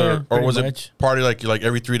 maintenance, Yeah, or was pretty it much. part of like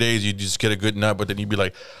every 3 days you just get a good nut, but then you'd be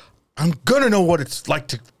like, I'm gonna know what it's like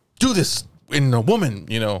to do this in a woman,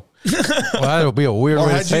 you know? Well, that'll be a weird Or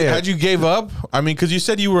way to say had it. you gave up? I mean, because you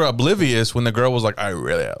said you were oblivious when the girl was like, I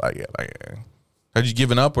really like it. Had you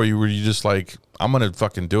given up, or were you just like, I'm gonna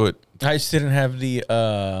fucking do it? I just didn't have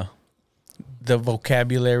the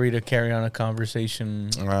vocabulary to carry on a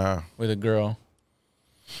conversation with a girl.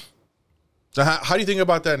 So how do you think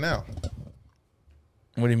about that now?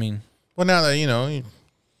 What do you mean? Well, now that you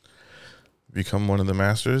become one of the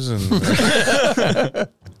masters, and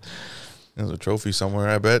there's a trophy somewhere,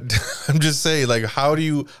 I bet. I'm just saying, like,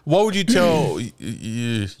 what would you tell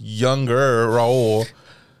younger Raul?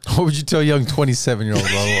 What would you tell young 27-year-old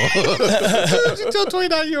Raul? What would you tell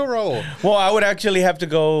 29-year-old Raul? Well, I would actually have to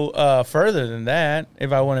go further than that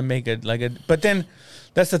if I want to make it But then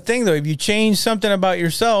that's the thing, though. If you change something about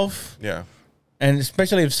yourself, Yeah. and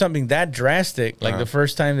especially if something that drastic, like the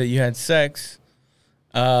first time that you had sex,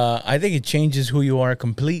 I think it changes who you are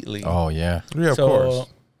completely. Oh yeah. Yeah, of course.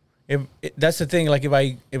 That's the thing. Like if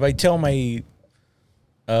I tell my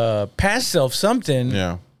past self something,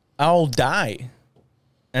 Yeah. I'll die,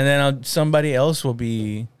 and then somebody else will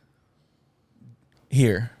be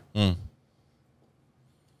here. So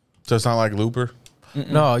it's not like Looper?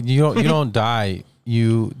 No, you don't die.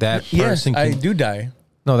 That person. Yes, I do die.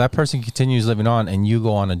 No, that person continues living on, and you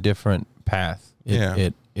go on a different path.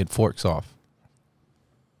 It forks off.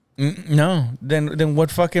 No, then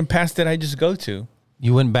what fucking past did I just go to?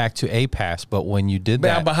 You went back to a past, but when you did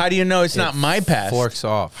that, But how do you know it's not my past? Forks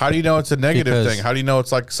off. How do you know it's a negative Because- thing? How do you know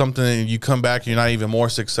it's like something that you come back, you're not even more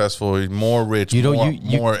successful, you're more rich, You don't.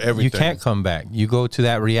 more everything? You can't come back. You go to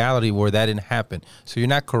that reality where that didn't happen. So you're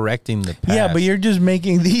not correcting the past. Yeah, but you're just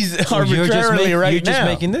making these arbitrarily right now. You're just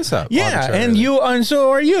making this up. Yeah, arbitrarily. and so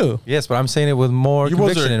are you. Yes, but I'm saying it with more You both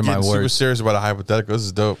conviction are in my getting super words. serious about a hypothetical. This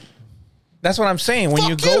is dope. That's what I'm saying. When Fuck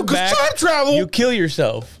you go you, 'cause back, time travel- you kill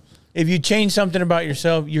yourself. If you change something about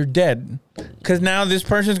yourself, you're dead. Because now this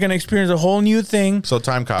person's going to experience a whole new thing. So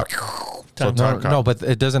time cop. So Time time No, cop. no, but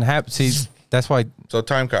it doesn't happen. See, that's why. So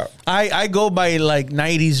time cop. I go by like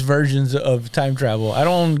 90s versions of time travel. I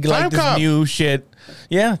don't like this cop. new shit.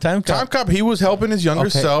 Yeah, time cop. Time cop. He was helping his younger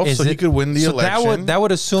Okay, self is so he it- could win the so election. that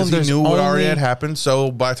would assume 'cause there's he knew what already only- had happened.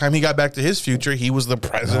 So by the time he got back to his future, he was the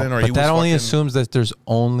president, or he But was. that only fucking- assumes that there's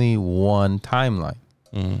only one timeline.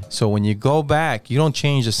 So when you go back, you don't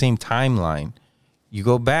change the same timeline. You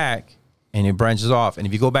go back and it branches off, and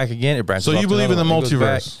if you go back again, it branches So off. you to believe in the another one. It goes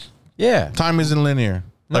back. multiverse? Yeah. Time isn't linear,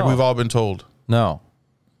 like No. we've all been told. No.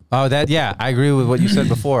 Oh, that yeah, I agree with what you said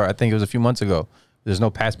before. I think it was a few months ago. There's no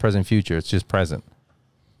past, present, future. It's just present.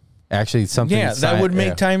 Actually, something. Yeah, that would make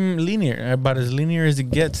yeah. time linear, about as linear as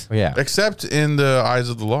it gets. Yeah. Except in the eyes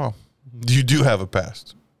of the law, you do have a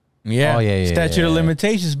past. Yeah. Oh, yeah, yeah, Statute yeah, of yeah.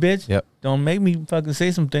 limitations, bitch. Yep. Don't make me fucking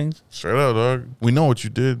say some things. Straight up, dog. We know what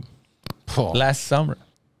you did. Oh. Last summer.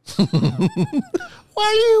 What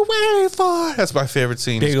are you waiting for? That's my favorite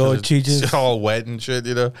scene. Big just 'cause old it's cheeches. all wet and shit,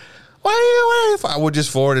 you know. What are you waiting for? I would just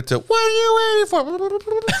forward it to, what are you waiting for?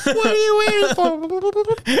 What are you waiting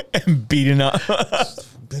for? And beating up.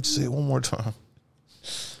 Bitch, say it one more time.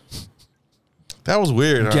 That was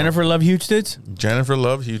weird. Huh? Jennifer Love huge tits? Jennifer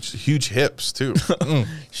Love, huge hips, too. Mm.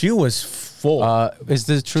 She was full. Is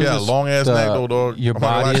this true? She had a long ass neck, though, dog. Your I'm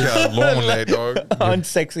not gonna body lie, is. she had a long neck, dog.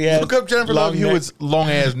 Unsexy ass. Look up Jennifer Love Hewitt's long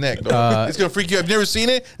ass neck, dog. It's gonna freak you out. You've never seen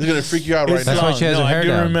it? It's gonna freak you out right It's now. That's why long. she has No, her hair I do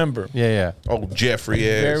down. remember. Yeah, yeah. Oh, Jeffrey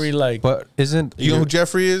is. Very like. But isn't You know who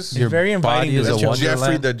Jeffrey is? your very inviting body is to a the children. Jeffrey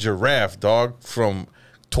wonderland? the giraffe, dog, from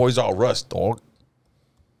Toys R Us, dog.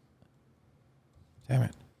 Damn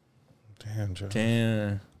it. Damn, Jeff. Damn.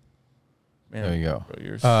 Man, There you go. bro,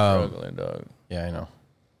 you're struggling, dog. Yeah, I know.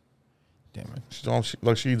 Damn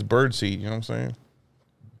it. She eats bird seed, you know what I'm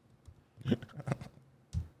saying?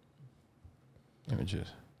 Images.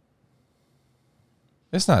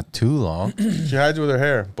 It's not too long. She hides with her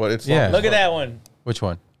hair, but it's Yeah. long. Look at that one. Which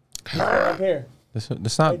one? Right here. This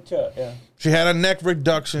not. Yeah. She had a neck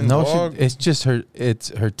reduction, No, dog. it's just her. It's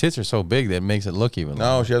her tits are so big that it makes it look even. No,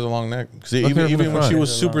 longer. she has a long neck. See, Look at her even from the when she front. was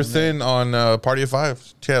She has a super long thin on Party of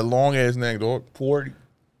Five, she had long ass neck, dog. 40.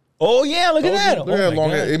 Oh, yeah. Look at that. Look at that my long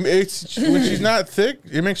God. ass. It's when she's not thick,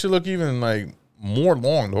 it makes her look even like more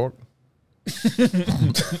long, dog.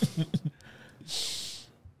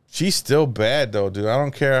 She's still bad though, dude. I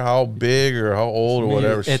don't care how big or how old or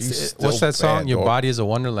whatever. She's still what's that song? bad, Your dog. body is a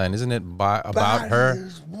wonderland, isn't it? About her.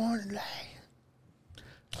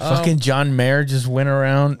 Fucking John Mayer just went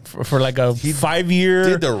around for like a 5-year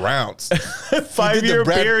Did the rounds, 5-year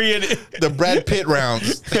Brad- period. the Brad Pitt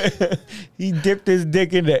rounds. He dipped his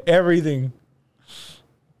dick into everything.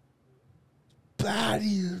 Body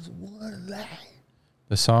is wonderland.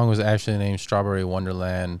 The song was actually named "Strawberry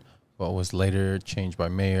Wonderland," but was later changed by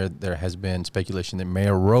Mayer. There has been speculation that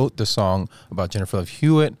Mayer wrote the song about Jennifer Love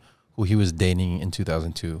Hewitt, who he was dating in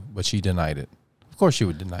 2002, but she denied it. Of course, she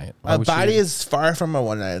would deny it. Why My would she? body is far from a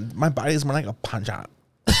wonderland. My body is more like a punch out.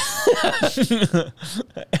 I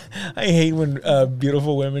hate when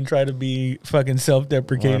beautiful women try to be fucking Oh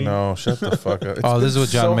self-deprecating. no! Shut the fuck up. It's Oh, this is been what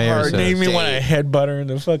John so Mayer hard said. to Made me say. want to headbutt her in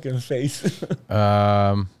the fucking face.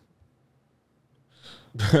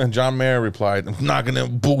 John Mayer replied, "I'm knocking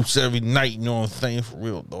them boots every night. You know what I'm saying? For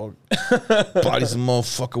real, dog. Body's a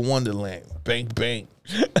motherfucking wonderland. Bang bang."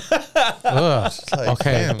 Ugh. Like,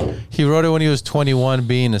 Okay, damn. he wrote it when he was 21,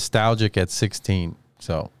 being nostalgic at 16.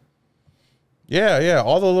 So Yeah.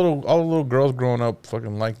 All the little girls growing up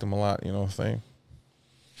fucking liked him a lot. You know what I'm saying?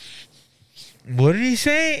 What did he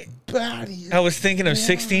say? I was thinking of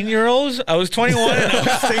 16-year-olds. I was 21 and I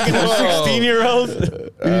was thinking of 16-year-olds.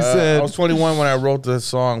 he said, I was 21 when I wrote the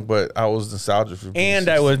song, but I was nostalgic for. being And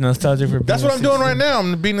I was nostalgic for being That's what I'm doing 16. right now.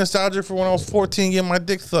 I'm being nostalgic for when I was 14, getting my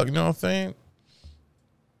dick sucked. You know what I'm saying?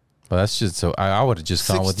 well, that's just so. I would have just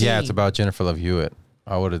gone with, yeah, it's 16. about Jennifer Love Hewitt.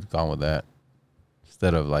 I would have gone with that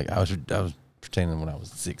instead of like I was pretending when I was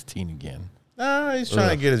 16 again. Nah, he's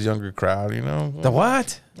trying to get his younger crowd. You know The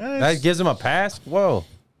what? Yeah, That gives him a pass? Whoa.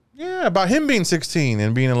 Yeah, about him being 16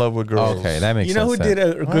 and being in love with girls. Okay, that makes You sense. know who then.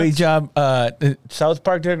 did a great job? South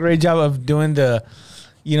Park did a great job of doing the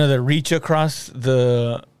reach across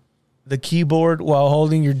the the keyboard while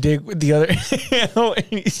holding your dick with the other hand. And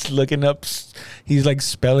he's looking up. He's like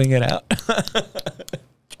spelling it out.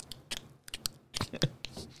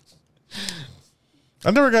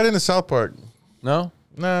 I never got into South Park. No,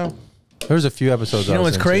 No. there was a few episodes. You know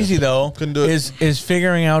what's crazy though Couldn't do it. is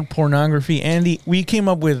figuring out pornography, and we came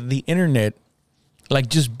up with the internet, like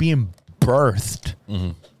just being birthed,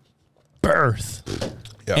 birthed,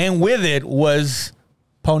 Yeah. and with it was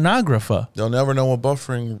pornography. They'll never know what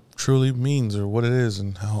buffering truly means or what it is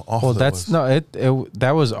and how awful Well, that's it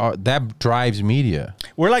was. that drives media.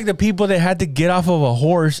 We're like the people that had to get off of a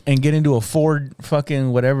horse and get into a Ford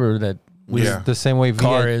fucking whatever that Yeah. The same way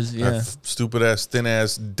car VH is. Yeah, That stupid ass, thin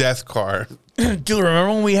ass death car. dude.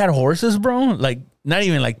 Remember when we had horses, bro? Like not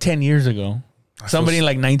even like 10 years ago. Somebody in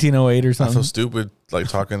like 1908 or I something. feel stupid like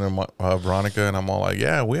talking to Veronica, and I'm all like,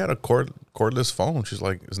 "Yeah, we had a cordless phone." She's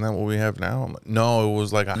like, "Isn't that what we have now?" I'm like, "No, it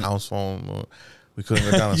was like a house phone. We couldn't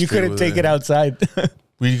go down the You street couldn't with take it outside.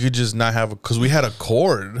 We could just not have because we had a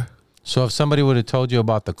cord." So if somebody would have told you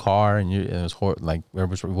about the car and it was what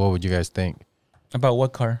would you guys think? About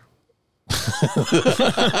what car?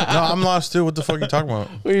 No, I'm lost too. What the fuck are you talking about?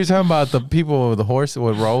 What are you talking about? The people with the horse?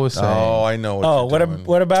 What Ro was saying? Oh, I know.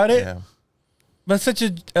 What about it? Yeah. That's such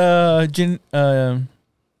a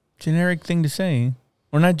generic thing to say.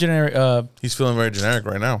 Or not generic. He's feeling very generic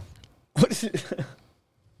right now. What is it?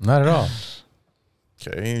 Not at all.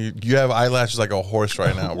 Okay, you have eyelashes like a horse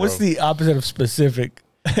right now. What's bro. the opposite of specific?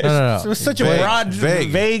 No. It was such a Vague.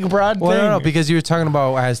 vague, broad Well, thing. no, because you were talking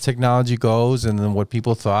about as technology goes and then what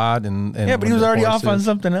people thought and yeah, but he when was the already off on horses-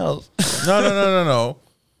 something else. No.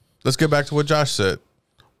 Let's get back to what Josh said.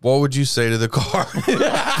 What would you say to the car?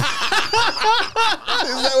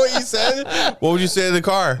 Is that what you said? What would you say to the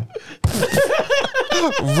car?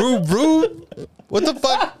 Rude. What the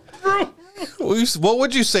fuck? What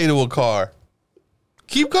would you say to a car?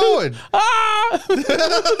 Keep going.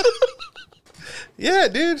 Yeah,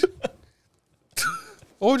 dude.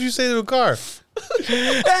 What would you say to a car?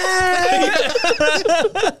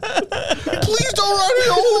 Please don't run me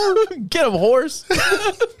over. Get him, horse.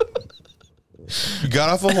 You got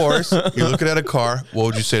off a horse. You're looking at a car. What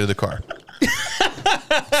would you say to the car?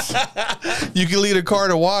 You can lead a car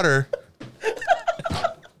to water.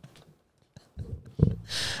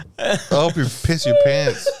 I hope you piss your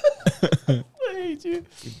pants. I hate you.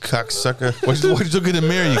 You cocksucker. Why'd you look in the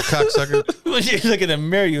mirror, you cocksucker? When you look in the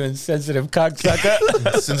mirror, you insensitive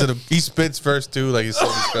cocksucker. Sensitive. He spits first, too. Like, he's so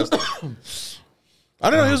disgusting. I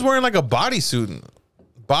don't know. He was wearing like a bodysuit.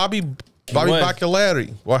 Bobby was.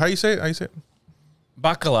 Bacalari. Well, how you say it?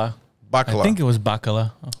 Bacala. Bacala. I think it was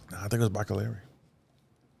Bacala. Oh, I think it was Bacalari.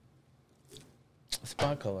 it's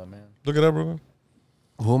Bacala, man. Look it up, bro.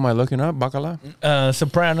 Who am I looking up? Bacala?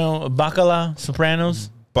 Sopranos.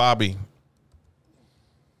 Bobby.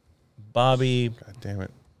 Bobby God damn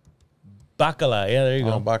it. Bacala. Yeah, there you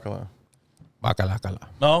Oh, go. Bacala. Bacala.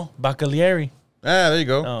 No, Bacalieri. Ah, there you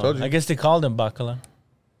go. Oh, Told you. I guess they called him Bacala.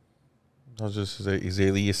 That was just his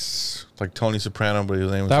alias. Like Tony Soprano, but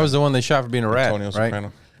his name was That like was the one they shot for being a rat, Antonio right?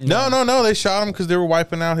 Soprano. No. They shot him because they were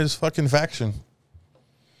wiping out his fucking faction.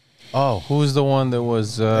 Oh, who was the one that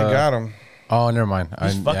was? They got him. Oh, never mind.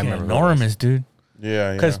 He's fucking remember who it was. enormous, dude.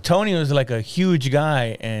 Yeah. Because Tony was like a huge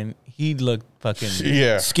guy, and he looked fucking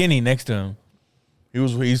Yeah. skinny next to him.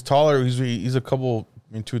 He's taller. He's a couple,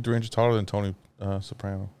 2-3 inches taller than Tony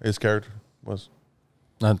Soprano. His character was.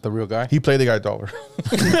 Not the real guy. He played the guy taller.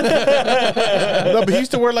 No, but he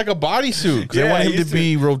used to wear like a bodysuit. They want him to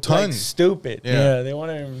be rotund. Like stupid. Yeah. Yeah, they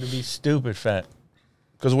wanted him to be stupid fat.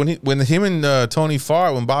 Because when him and Tony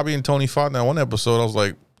fought, when Bobby and Tony fought in that one episode, I was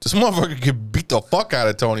like, this motherfucker could beat the fuck out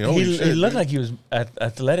of Tony. Holy He shit, looked dude. like he was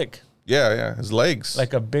athletic, Yeah, his legs.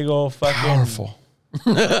 like a big old fucking powerful.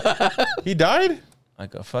 He died?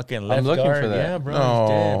 like a fucking left looking guard. for that. Yeah, bro.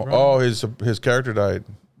 No. He's dead, bro. His character died.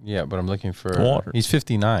 Yeah, but I'm looking for. Water. He's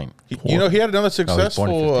 59. He had another born in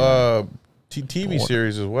successful 59. TV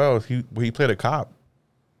series as well. He played a cop.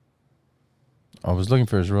 I was looking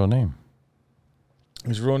for his real name.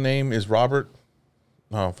 His real name is Robert.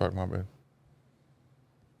 Oh, fuck, my bad.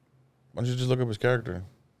 Why don't you just look up his character?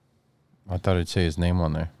 I thought it'd say his name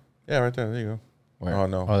on there. Yeah, right there. There you go. Where? Oh,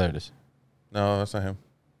 no. Oh, there it is. No, that's not him.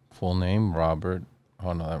 Full name Robert.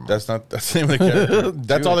 Oh no, That's the name of the character.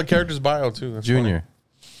 That's all the character's bio, too. That's Junior.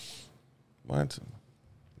 funny. What?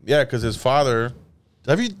 Yeah, because his father.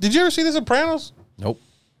 Did you ever see The Sopranos? Nope.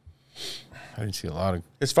 I didn't see a lot of.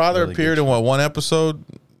 His father Really appeared good in one episode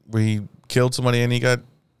where he killed somebody and he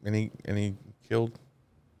killed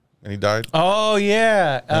and he died. Oh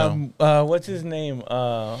yeah. What's his name?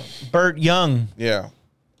 Burt Young. Yeah.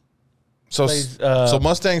 So plays, so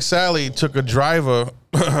Mustang Sally took a driver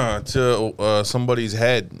to somebody's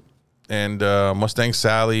head, and Mustang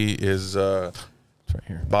Sally is It's right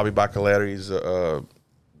here. Bobby Bacaleri's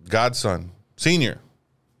godson, senior.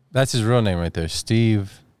 That's his real name right there,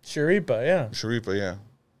 Steve. Sharipa, yeah. Sharifa, yeah.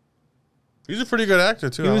 He's a pretty good actor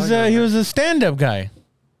too. He I was like him. he was a stand-up guy.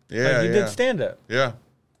 Yeah, Like, he yeah. did stand-up. Yeah.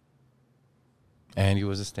 And he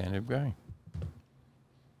was a stand-up guy.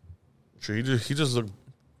 Sure, he just looked.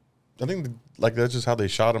 I think like that's just how they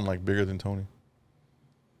shot him, like bigger than Tony.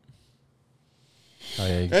 Oh,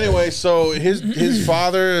 yeah, Anyway, so his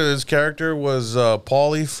father, his character was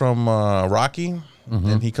Paulie from Rocky,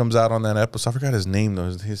 and he comes out on that episode. I forgot his name though.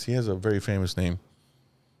 He has a very famous name,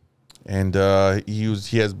 and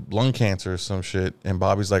he has lung cancer or some shit. And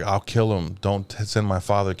Bobby's like, "I'll kill him. Don't send my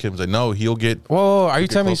father to kill him." He's like, "No, he'll get." Whoa, are you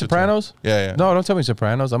get telling me closer to him. Sopranos? Yeah. No, don't tell me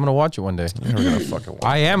Sopranos. I'm gonna watch it one day. You're never gonna fucking watch.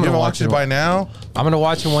 I am You gonna haven't watch watched it it by now. I'm gonna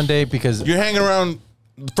watch it one day because You're hanging around.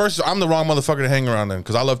 First, I'm the wrong motherfucker to hang around then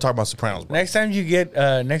because I love talking about Sopranos. Bro. Next time you get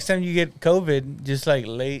COVID, just like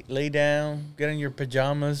lay down, get in your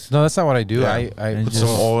pajamas. no, that's not what I do. Yeah. I Put some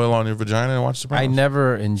oil on your vagina and watch Sopranos. I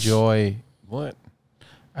never enjoy what?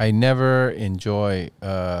 I never enjoy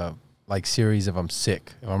like series if I'm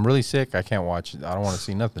sick. If I'm really sick, I can't watch it. I don't want to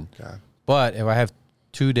see nothing. God. But if I have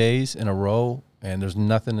 2 days in a row and there's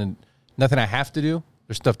nothing I have to do,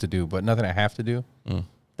 there's stuff to do, but nothing I have to do,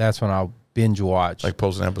 that's when I'll binge watch. Like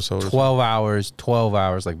post an episode. 12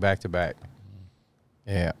 hours, like back to back.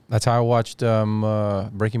 Yeah. That's how I watched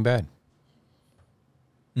Breaking Bad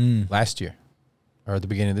last year or at the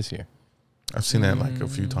beginning of this year. I've seen that like a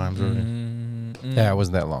few times already. Yeah, it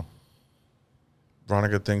wasn't that long.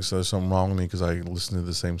 Veronica thinks there's something wrong with me because I listen to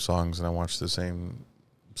the same songs and I watch the same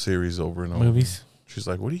series over and over. Movies. She's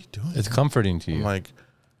like, "What are you doing?" It's comforting to I'm you. like,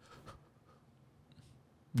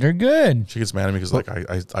 They're good. she gets mad at me because like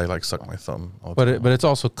I like suck my thumb. All the But time. but it's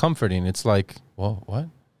also comforting. It's like, well, what?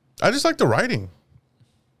 I just like the writing.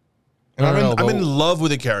 And No, I'm in love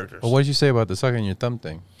with the characters. But what did you say about the sucking your thumb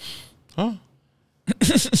thing? Huh?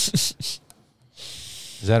 Is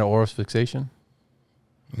that an oral fixation?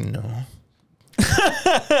 No.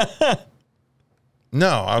 No,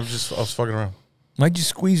 I was fucking around. Why'd you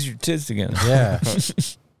squeeze your tits together? Yeah.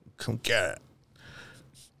 Come get it.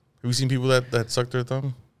 Have you seen people that suck their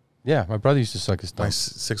thumb? Yeah, my brother used to suck his My thumb.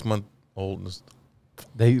 6-month-old.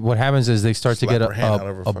 What happens is they start to Slap get her hand out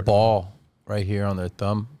of her a fucking ball right here on their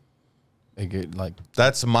thumb. They get like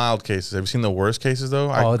That's mild cases. Have you seen the worst cases though?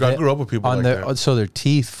 I they- grew up with people on like their that. so their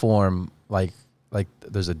teeth form like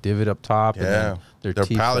there's a divot up top. And Yeah, then their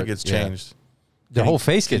teeth palate are- gets yeah. changed. Their whole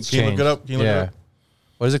face gets can you changed. look it up? Can you look it yeah. up?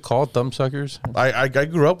 What is it called? Thumb suckers? I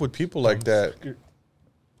grew up with people like that.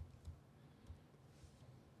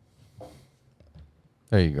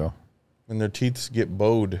 There you go. And their teeth get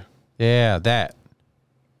bowed. Yeah, that.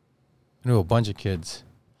 I knew a bunch of kids.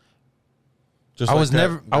 Just I like was that,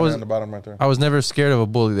 never- down I was- there on the bottom right there. I was never scared of a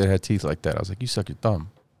bully that had teeth like that. I was like, you suck your thumb.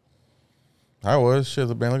 I was. Shit,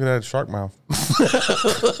 man, look at that shark mouth.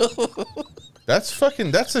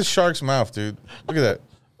 That's a shark's mouth, dude. Look at that.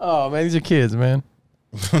 Oh man, these are kids, man.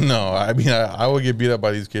 No, I mean, I would get beat up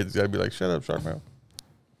by these kids. I'd be like, shut up, shark mouth.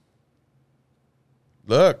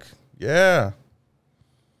 Look. Yeah.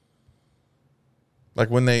 Like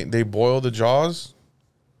when they boil the jaws.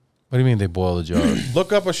 What do you mean they boil the jaws?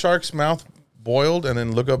 Look up a shark's mouth boiled and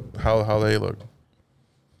then look up how they look.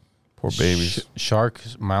 Poor babies.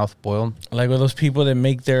 Shark's mouth boiled. Like with those people that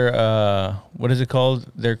make their what is it called?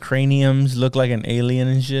 Their craniums look like an alien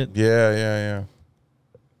and shit. Yeah.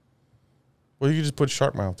 Well, you can just put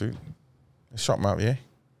shark mouth, dude. Shark mouth, yeah?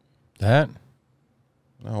 That?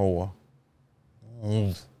 No.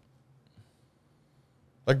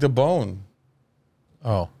 Like the bone.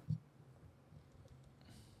 Oh.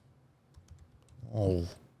 Oh.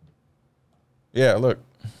 Yeah, look.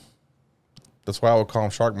 That's why I would call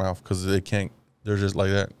them shark mouth, because they can't, they're just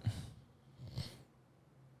like that.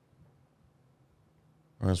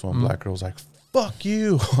 And this one black girl was like, fuck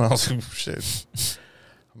you. And I was like, shit.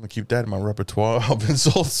 I'm going to keep that in my repertoire of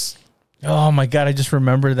insults. Oh my god! I just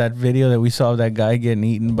remembered that video that we saw of that guy getting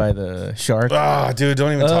eaten by the shark. Ah, dude,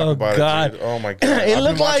 don't even talk Oh, about God. it, dude. Oh, my God. It I've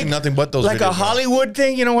looked been watching like nothing but those like videos a now. Hollywood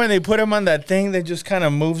thing, you know, when they put him on that thing that just kind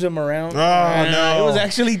of moves him around. no. It was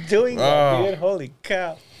actually doing that, Oh. dude. Holy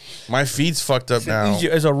cow! My feet's fucked up now.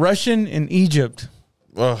 As a Russian in Egypt,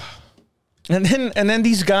 Ugh. and then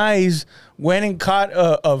these guys went and caught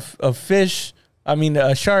a fish. I mean,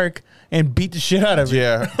 a shark, and beat the shit out of it.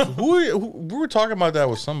 Yeah. We were talking about that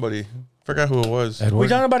with somebody. Forgot who it was. We're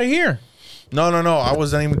talking about it here. No. I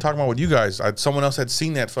wasn't even talking about with you guys. Someone else had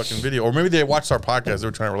seen that fucking video, or maybe they watched our podcast. They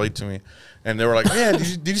were trying to relate to me, and they were like, "Man,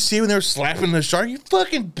 did you see when they were slapping the shark? You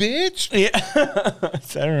fucking bitch!"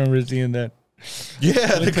 Yeah, I remember seeing that.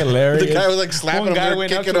 Yeah, hilarious. The guy was like slapping One guy him,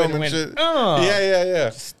 went up kicking to it him and and went, shit. "Oh." Yeah.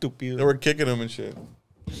 Stupid. They were kicking him and shit,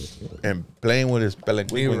 and playing with his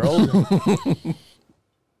pellet. We were older.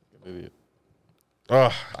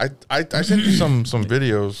 I sent you some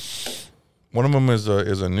videos. One of them is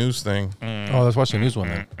a news thing. Oh, let's watch the news one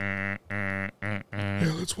then.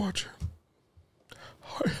 Yeah, let's watch it.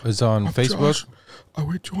 It's on Facebook. Josh. I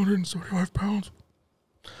weigh 275 pounds,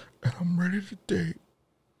 and I'm ready to date.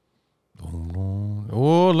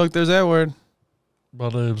 Oh, look, there's that word. My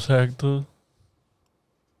name's Hector.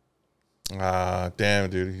 Damn,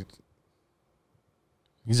 dude.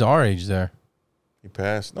 He's our age there. He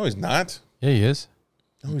passed. No, he's not. Yeah, he is.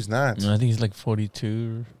 No, he's not. I think he's like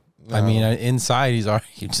 42. No. I mean, inside he's our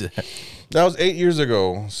age there. That was 8 years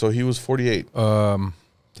ago, so he was 48. Damn,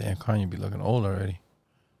 Kanye be looking old already.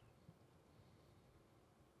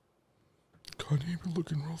 Kanye be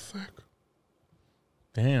looking real thick.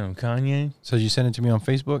 Damn, Kanye. So you sent it to me on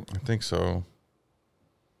Facebook? I think so.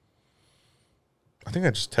 I think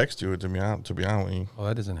I just texted you to be honest with you. Oh,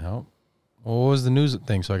 that doesn't help. Well, what was the news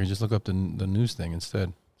thing? So I can just look up the news thing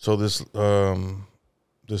instead. So this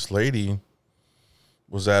lady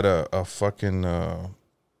was at a fucking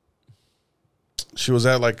she was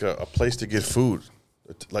at like a place to get food,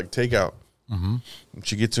 like takeout. Mm-hmm.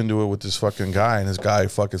 She gets into it with this fucking guy, and this guy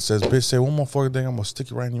fucking says, "Bitch, say one more fucking thing, I'm gonna stick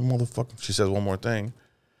you right in your motherfucking." She says one more thing.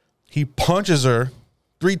 He punches her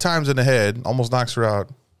 3 times in the head, almost knocks her out.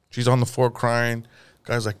 She's on the floor crying.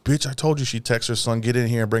 Guy's like, "Bitch, I told you." She texts her son, "Get in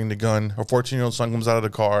here and bring the gun." Her 14-year-old son comes out of the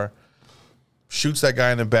car, shoots that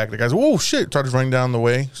guy in the back. The guy's, "Whoa, shit!" Starts running down the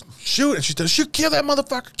way. Shoot, and she says, "Shoot, kill that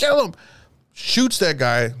motherfucker, kill him." Shoots that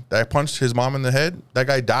guy that punched his mom in the head. That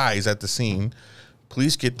guy dies at the scene.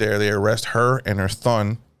 Police get there. They arrest her and her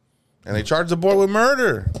son, and they charge the boy with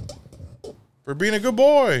murder for being a good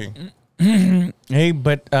boy. Hey,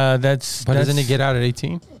 but that's. But doesn't he get out at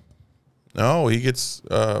 18? No, he gets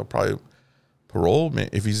probably paroled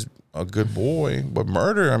if he's a good boy. But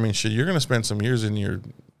murder, I mean, shit, you're gonna spend some years in your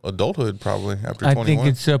adulthood probably after 21. I think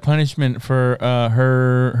it's a punishment for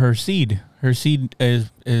her seed. Her seed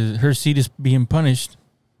is being punished.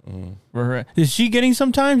 For her. Is she getting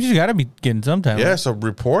some time? She's got to be getting some time. Yeah, so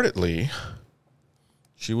reportedly,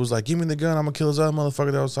 she was like, "Give me the gun, I'm gonna kill this other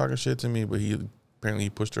motherfucker that was talking shit to me." But he apparently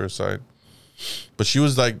pushed her aside. But she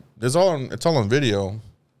was like, it's all on video.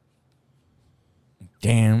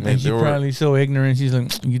 Damn, and she's probably so ignorant. She's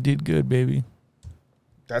like, "You did good, baby."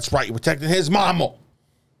 That's right, you're protecting his mama.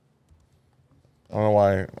 I don't know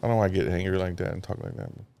why I get angry like that and talk like that.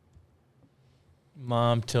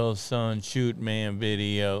 Mom tells son, "Shoot man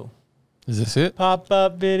video." Is this it? Pop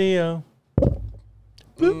up video.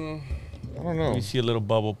 I don't know. You see a little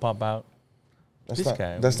bubble pop out.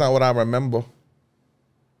 That's not what I remember.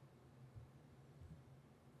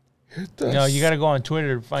 No, you got to go on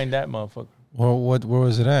Twitter to find that motherfucker. Well, where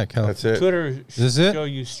was it at, Cal? That's it. Twitter Is this it? show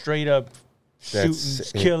you straight up shooting, That's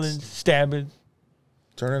it. killing, stabbing.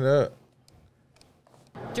 Turn it up.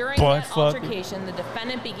 During Butt that fucking. altercation, the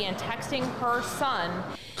defendant began texting her son.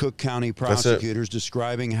 Cook County prosecutors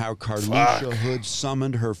describing how Carlucia Hood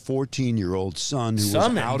summoned her 14-year-old son who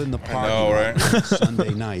Summoned? was out in the know, parking right? lot on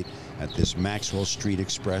Sunday night at this Maxwell Street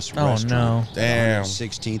Express Oh, restaurant no. Damn. on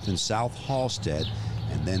 16th and South Halstead,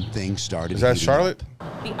 and then things started Is that heating up. Charlotte?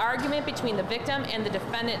 The argument between the victim and the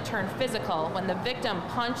defendant turned physical when the victim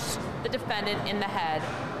punched the defendant in the head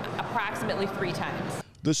approximately 3 times.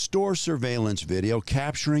 The store surveillance video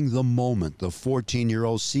capturing the moment the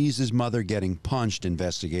 14-year-old sees his mother getting punched,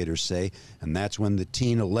 investigators say, and that's when the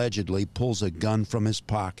teen allegedly pulls a gun from his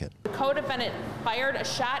pocket. The co-defendant fired a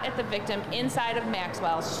shot at the victim inside of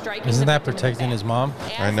Maxwell, striking Isn't the that victim in the protecting back. his mom?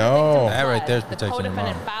 As I the know. victim That right fled, there's the protecting your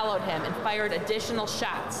co-defendant mom. followed him and fired additional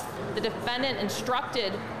shots. The defendant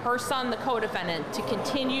instructed her son, the co-defendant, to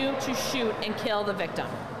continue to shoot and kill the victim.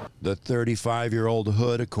 The 35-year-old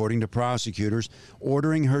Hood, according to prosecutors,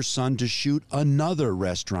 ordering her son to shoot another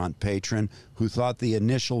restaurant patron who thought the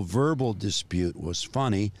initial verbal dispute was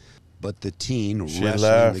funny, but the teen She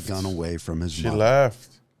wrestling left. the gun away from his She mother.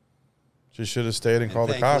 left. She should have stayed and And called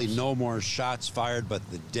the thankfully, cops. no more shots fired, but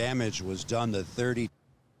the damage was done to 30.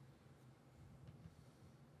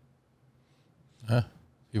 Huh?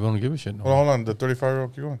 You won't give a shit. No Hold on. The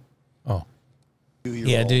 35-year-old, keep going. Oh.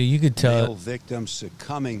 Yeah, dude, you could tell. Male victim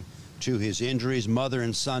succumbing to his injuries. Mother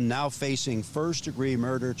and son now facing first-degree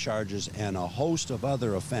murder charges and a host of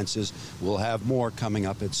other offenses. We'll have more coming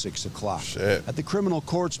up at 6 o'clock. Shit. At the Criminal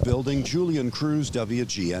Courts Building, Julian Cruz,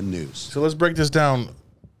 WGN News. So let's break this down.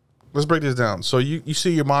 So you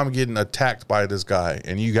see your mom getting attacked by this guy,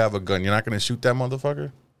 and you have a gun. You're not going to shoot that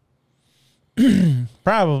motherfucker?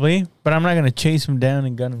 Probably, but I'm not gonna chase him down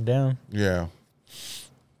and gun him down. Yeah.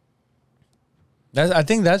 I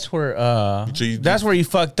think that's where that's where he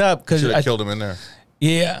fucked up Should have because killed him in there.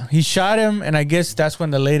 yeah, he shot him, and I guess that's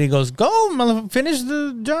when the lady goes, "Go, motherfucker, finish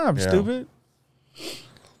the job, Yeah. stupid."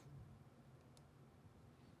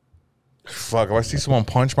 Fuck, if I see someone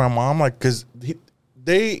punch my mom, like, because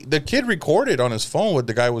the kid recorded on his phone what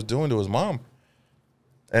the guy was doing to his mom.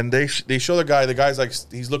 And they show the guy's like,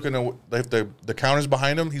 he's looking at, like, the counter's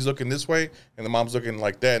behind him, he's looking this way, and the mom's looking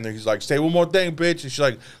like that, and he's like, say one more thing, bitch. And she's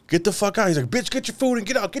like, get the fuck out. He's like, bitch, get your food and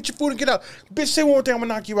get out. Get your food and get out. Bitch, say one more thing, I'm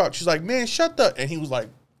gonna knock you out. She's like, man, shut the. And he was like,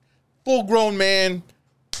 full grown man,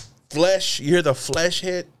 flesh. You hear the flesh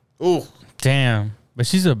hit? Ooh. Damn, but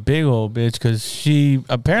she's a big old bitch because she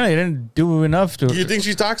apparently didn't do enough to. You think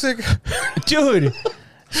she's toxic? Dude?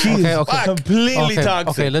 She's completely toxic.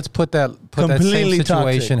 Okay, let's put that Completely same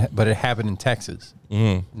situation, toxic. but it happened in Texas,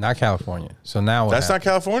 not California. So now what That's not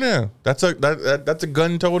California. That's a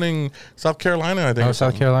gun-toting South Carolina, I think. Oh,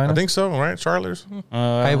 South Carolina? I think so, right? Charlers.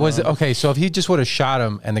 Okay, so if he just would have shot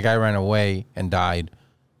him and the guy ran away and died,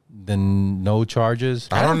 then no charges.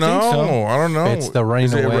 I don't think know. so. I don't know. It's the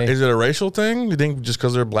running away. Is it a racial thing? You think just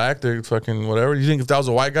because they're black, they're fucking whatever? You think if that was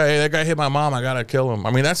a white guy, hey, that guy hit my mom, I gotta kill him?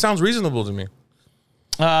 I mean, that sounds reasonable to me.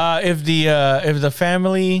 If the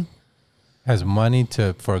family Has money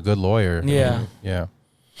for a good lawyer. Yeah. Yeah.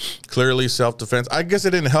 Clearly self-defense. I guess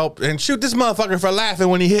it didn't help. And shoot this motherfucker for laughing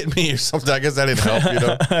when he hit me or something. I guess that didn't help, you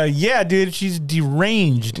know? yeah, dude, she's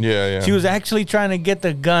deranged. Yeah. She was actually trying to get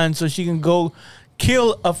the gun so she can go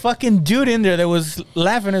kill a fucking dude in there that was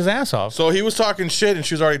laughing his ass off. So he was talking shit, and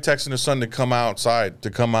she was already texting her son to come outside, to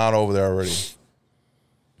come out over there already.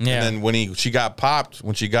 Yeah. And then when she got popped,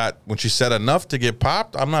 when she said enough to get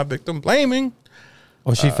popped, I'm not victim blaming.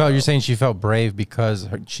 Well, you're saying she felt brave because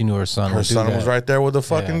she knew her son Her would do son that. was right there with a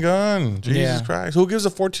fucking gun. Jesus Christ. Who gives a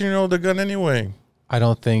 14-year-old a gun anyway? I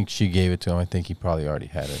don't think she gave it to him. I think he probably already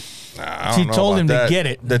had it. I She don't know told about him to that. get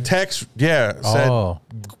it. The text, said,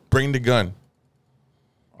 bring the gun.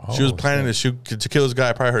 She was planning to kill this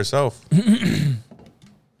guy probably herself.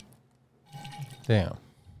 Damn.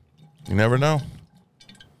 You never know.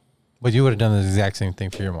 But you would have done the exact same thing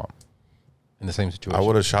for your mom in the same situation. I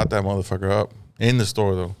would have shot that motherfucker up in the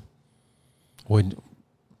store, though.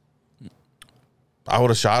 I would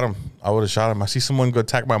have shot him. I see someone go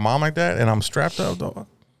attack my mom like that, and I'm strapped up, though.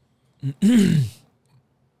 I'm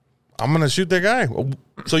going to shoot that guy.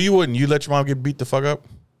 So you wouldn't? You let your mom get beat the fuck up?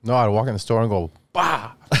 No, I'd walk in the store and go,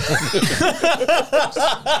 bah!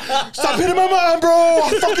 Stop hitting my mom, bro!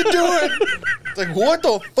 I'll fucking do it! It's like, what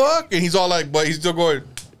the fuck? And he's all like, but he's still going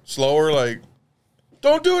slower, like,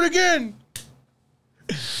 don't do it again!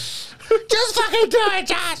 Just fucking do it,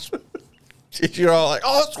 Josh! You're all like,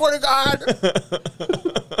 oh, I swear to God!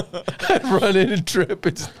 I'd run in and trip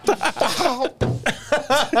and Just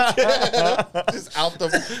out the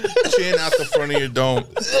chin, out the front of your dome.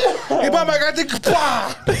 Hey, mom, I got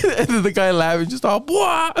the. and then the guy laughing, just all,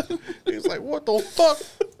 blah! He's like, what the fuck?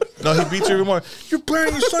 No, he beats you even more. You're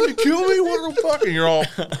planning your son to kill me? What the fuck? And you're all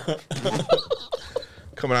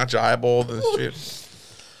coming out your eyeballs and shit.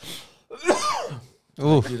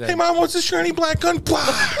 Oof. Hey, mom, what's this shiny black gun?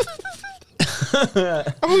 I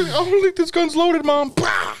don't think this gun's loaded, mom.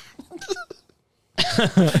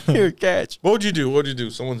 Here, catch. What'd you do?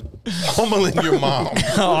 Someone's pummeling your mom.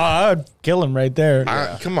 Oh, I'd kill him right there.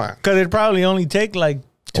 Come on. Because it'd probably only take like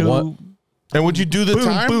two. What? And would you do the Boom,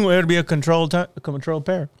 time? boom. It would be a controlled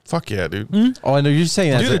pair. Fuck yeah, dude. Oh, I know you're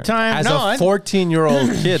saying Do the time. as No, a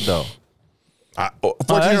 14-year-old kid, though.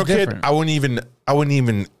 14-year-old kid, different. I wouldn't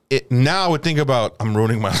even. Now I would think about I'm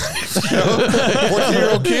ruining my life.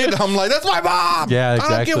 14-year-old kid, I'm like, that's my mom. Yeah, I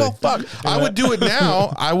don't give a exactly. fuck. I would do it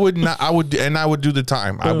now. I would not. I would do the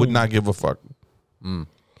time. I would not give a fuck.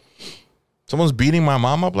 Someone's beating my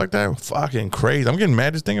mom up like that. Fucking crazy. I'm getting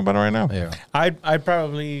mad just thinking about it right now. Yeah. I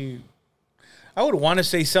would want to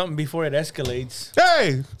say something before it escalates.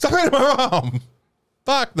 Hey, stop hitting my mom.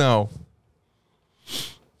 Fuck no.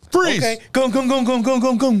 Freeze. Okay, go.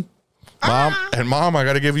 Mom, I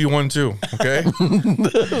got to give you one too. Okay. What And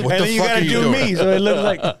then you gotta do me, so it looks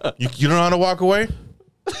like You don't know how to walk away?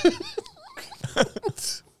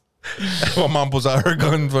 My mom pulls out her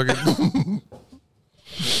gun, fucking.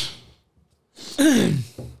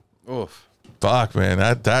 Oof. Fuck, man.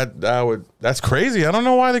 That's crazy. I don't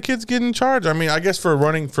know why the kid's getting charged. I mean, I guess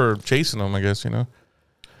for chasing them, I guess, you know.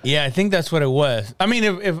 Yeah, I think that's what it was. I mean,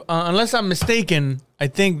 if unless I'm mistaken, I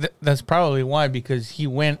think that's probably why, because he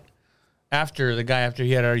went after the guy after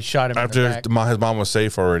he had already shot him. After in the back. his mom was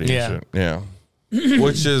safe already. Yeah. And shit. Yeah.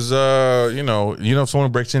 Which is, you know, if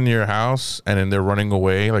someone breaks into your house and then they're running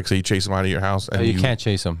away, like say you chase them out of your house, and you can't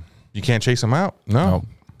chase them. You can't chase them out. No,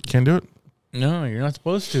 you can't do it. No, you're not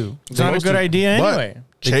supposed to. It's not a good idea anyway.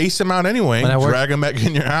 Chase them out anyway. When I Drag them back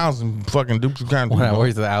in your house and fucking do some kind of. When I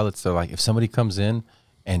worked at the outlets, they're like, if somebody comes in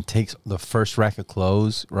and takes the first rack of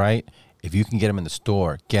clothes, right? If you can get them in the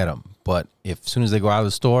store, get them. But as soon as they go out of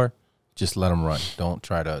the store, just let them run. Don't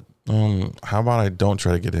try to. How about I don't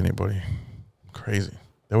try to get anybody? Crazy.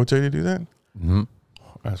 They would tell you to do that? Mm-hmm.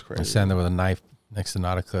 Oh, that's crazy. I stand there with a knife next to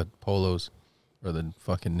Nautica polos or the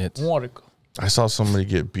fucking knits. I saw somebody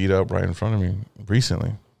get beat up right in front of me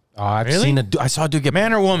recently. Oh, I've Really? seen I saw a dude get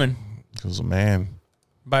Man or woman? It was a man.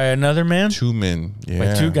 By another man? 2 men.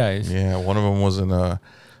 Yeah. By 2 guys? Yeah. One of them was in a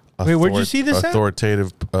Wait, where'd you see this at?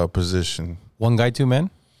 authoritative position. one guy, 2 men.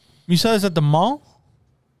 You saw this at the mall?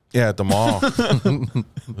 Yeah, at the mall. It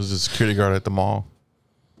was a security guard at the mall.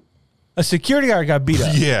 A security guard got beat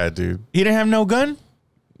up. Yeah, dude. He didn't have no gun?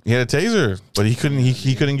 He had a taser, but he couldn't.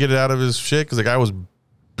 He couldn't get it out of his shit because the guy was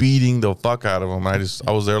beating the fuck out of him. I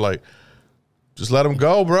was there like, just let him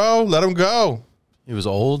go, bro. Let him go. He was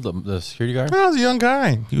old, the security guard. I was a young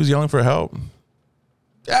guy. He was yelling for help.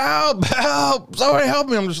 Help! Help! Somebody help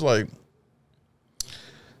me! I'm just like,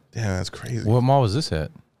 damn, that's crazy. What mall was this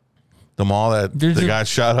at? The mall that There's the a guy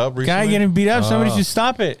shot up recently. Guy getting beat up. Somebody should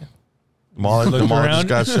stop it. The mall that around. just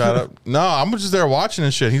got shot up. No, I'm just there watching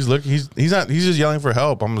this shit. He's just yelling for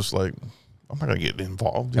help. I'm just like, I'm not gonna get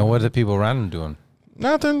involved. And what are the people around him doing?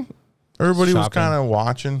 Nothing. Everybody was Shopping. kind of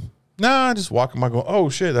watching. Nah, just walking by going, oh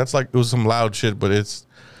shit, that's like, it was some loud shit, but it's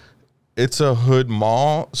a hood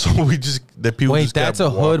mall. So the people Wait, just kept that's a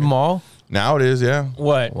hood walking. mall? Now it is, yeah.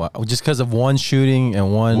 What? Wow. Just because of one shooting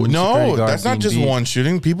and one No, security guard that's not being just beat? one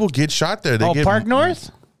shooting. People get shot there. They get Park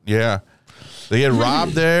North? Yeah. They get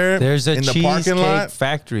robbed there. There's a in the parking cheesecake lot.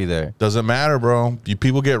 factory there. Doesn't matter, bro.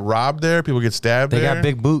 People get robbed there. People get stabbed They there. got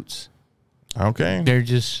big boots. Okay.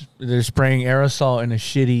 They're spraying aerosol in a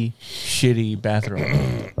shitty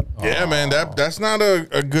bathroom. Yeah, man, that's not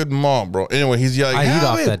a good mall, bro. Anyway, he's yelling, I eat help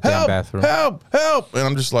off me, that damn help, bathroom. help. And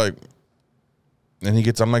I'm just like,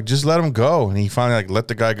 and I'm like, just let him go. And he finally like let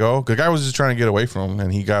the guy go. The guy was just trying to get away from him,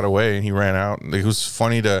 and he got away and he ran out. It was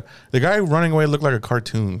funny the guy running away looked like a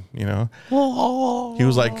cartoon, you know? He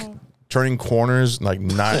was like turning corners, like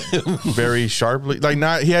not very sharply. Like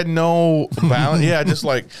he had no balance. Yeah, just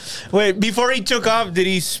like. Wait, before he took off, did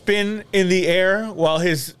he spin in the air while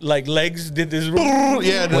his legs did this?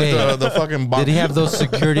 Yeah, the fucking Did he have those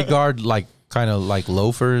security guard like kind of like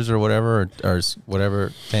loafers or whatever or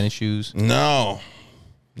whatever tennis shoes? No,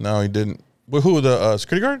 he didn't. Who, the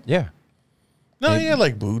security guard? Yeah. No, he had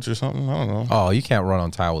like boots or something. I don't know. Oh, you can't run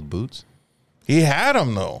on tile with boots. He had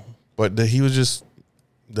them though, but he was just,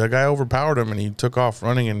 the guy overpowered him and he took off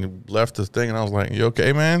running and left the thing. And I was like, "You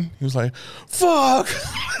okay, man?" He was like, "Fuck."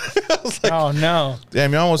 I was like, Oh no!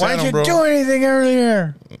 "Damn, you almost Why had him, didn't bro." you do anything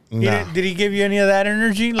earlier? Nah. Did he give you any of that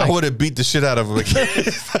energy? I would have beat the shit out of him.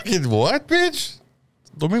 Fucking what, bitch?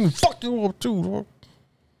 Don't make me fuck you up too, bro.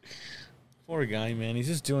 Poor guy, man. He's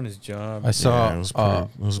just doing his job. I saw Yeah,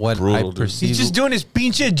 it was what brutal, I dude. perceived. He's just doing his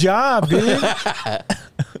pinche job, dude.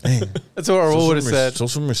 Hey, That's what Raul would have said. Show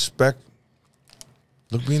some respect.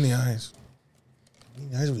 Look me in the eyes. Look me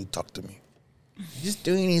in the eyes when you talk to me. Just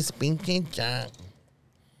doing his pinche job.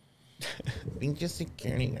 Pinche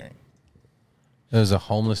security guard. There was a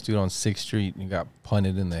homeless dude on 6th Street and he got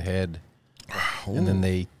punted in the head. And then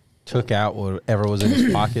they took out whatever was in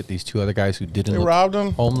his pocket. These 2 other guys who didn't They look robbed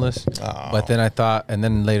him? homeless. Oh. But then I thought, and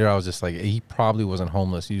then later I was just like, he probably wasn't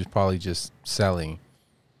homeless. He was probably just selling.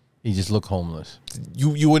 He just looked homeless.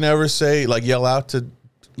 You would never say, like, yell out to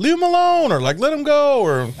leave him alone or like let him go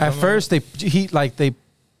or At first they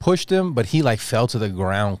pushed him, but he like fell to the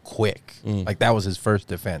ground quick. Like that was his first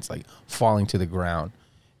defense, like falling to the ground.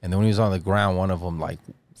 And then when he was on the ground, one of them like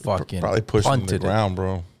fucking probably pushed him to the punted ground,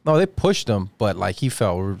 bro. No, they pushed him, but like he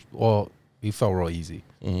fell real easy.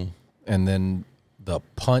 And then the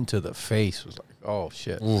punt to the face was like, oh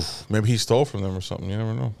shit. Oof. Maybe he stole from them or something. You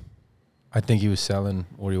never know. I think he was selling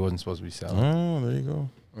what he wasn't supposed to be selling. Oh, there you go.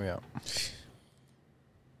 Yeah.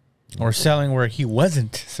 Or selling where he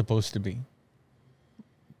wasn't supposed to be.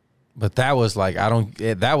 But that was like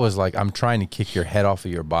that was like I'm trying to kick your head off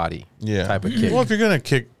of your body. Yeah. Type of kick. Well, if you're gonna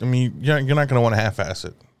kick, I mean, you're not gonna want to half-ass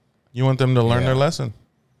it. You want them to learn Yeah. their lesson.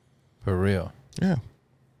 For real. Yeah.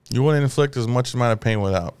 You wouldn't inflict as much amount of pain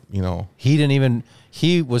without, He didn't even.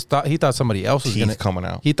 He thought somebody else was teeth coming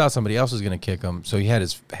out. He thought somebody else was gonna kick him, so he had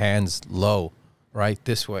his hands low, right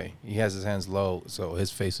this way. He has his hands low, so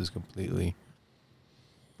his face is completely.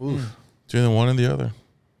 Oof. It's either one or the other.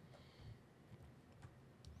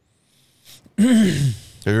 Have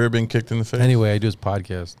you ever been kicked in the face? Anyway, I do his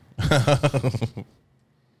podcast.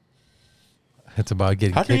 It's about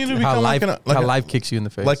getting How can kicked. you How become life kicks you in the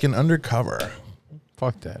face. like an undercover?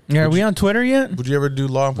 Fuck that. Yeah, are we on Twitter yet? Would you ever do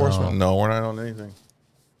law enforcement? No, we're not on anything.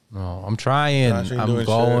 No, I'm trying. You're actually I'm doing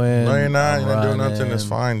going. shit. No, you're not. I'm You're not doing nothing. running. It's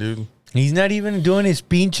fine, dude. He's not even doing his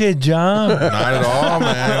pinche job. Not at all,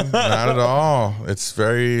 man. Not at all. It's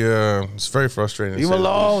very frustrating. Leave him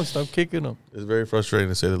alone. Stop kicking him. It's very frustrating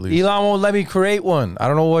to say the least. Elon won't let me create one. I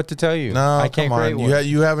don't know what to tell you. No, I can't come create on. one.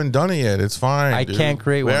 You haven't done it yet. It's fine. I dude. can't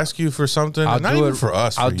create we one. ask you for something. I'll Not do even it for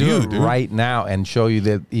us. I'll for do you, it dude. right now and show you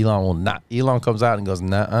that Elon will not. Elon comes out and goes,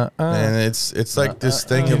 nah, And it's like this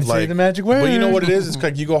thing Didn't of say like the magic word. But you know what it is? It's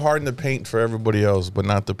like you go hard in the paint for everybody else, but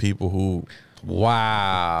not the people who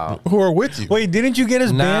wow. are with you. Wait, didn't you get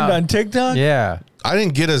us Now- banned on TikTok? Yeah. I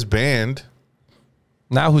didn't get us banned.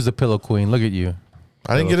 Now who's the pillow queen? Look at you.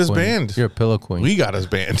 I didn't get us Pillow queen. banned. You're a pillow queen. We got us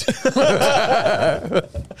banned.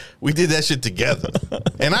 We did that shit together.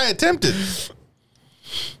 And I attempted.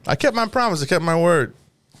 I kept my promise. I kept my word.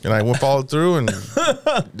 And I followed through and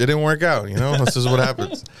it didn't work out. This is what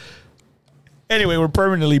happens. Anyway, we're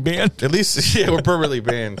permanently banned. At least, yeah, we're permanently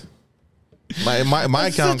banned. My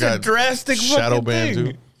account Such a got drastic shadow fucking banned thing.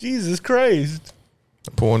 too. Jesus Christ.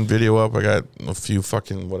 I put one video up. I got a few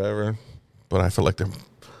fucking whatever. But I feel like they're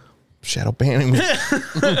shadow banning me.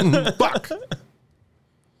 Fuck.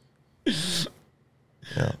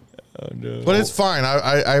 Yeah. Oh no. But it's fine.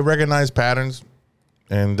 I recognize patterns,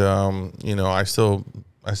 and I still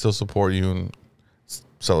support you and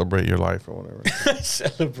celebrate your life or whatever.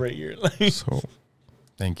 Celebrate your life. So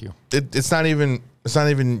Thank you. it's not even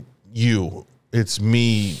you. It's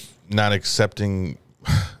me not accepting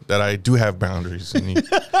that I do have boundaries and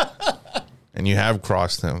you have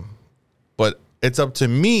crossed them. But it's up to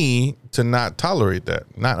me to not tolerate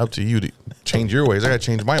that. Not up to you to change your ways. I got to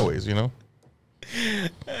change my ways. The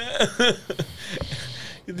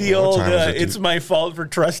What old, time is it, it's dude? my fault for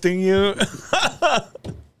trusting you.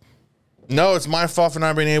 No, it's my fault for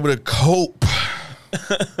not being able to cope.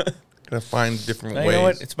 Gotta find different You ways. know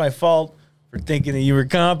what? It's my fault for thinking that you were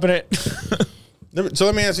competent. So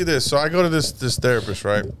let me ask you this. So I go to this therapist,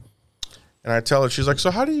 right? And I tell her, she's like, so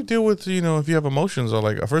how do you deal with, if you have emotions? Or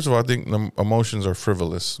like, first of all, I think the emotions are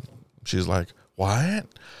frivolous. She's like, what?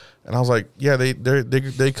 And I was like, yeah,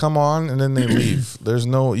 they come on and then they leave.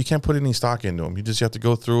 You can't put any stock into them. You just have to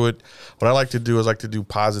go through it. What I like to do is do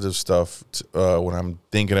positive stuff when I'm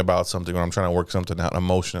thinking about something, when I'm trying to work something out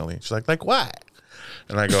emotionally. She's like what?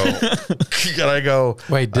 And I go,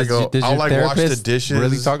 Wait, does I'll your like wash the therapist dishes.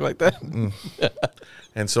 really talk like that?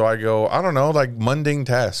 And so I go, I don't know, like mundane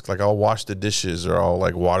tasks. Like I'll wash the dishes or I'll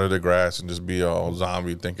like water the grass and just be all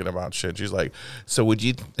zombie thinking about shit. She's like, so would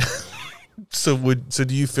you, so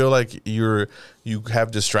do you feel like you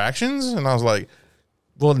have distractions? And I was like,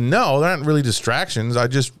 well, no, they're not really distractions. I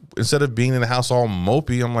just, instead of being in the house all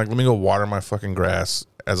mopey, I'm like, let me go water my fucking grass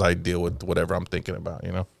as I deal with whatever I'm thinking about,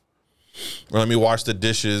 Or let me wash the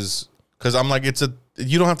dishes. Cause I'm like,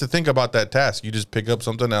 you don't have to think about that task. You just pick up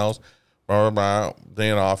something else. Day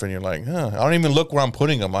it off, and you're like, I don't even look where I'm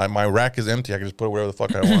putting them. My rack is empty. I can just put it wherever the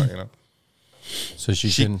fuck I want, So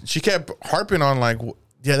She kept harping on like,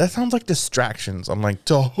 yeah, that sounds like distractions. I'm like,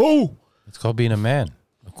 to who? It's called being a man.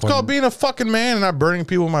 It's called being a fucking man and not burning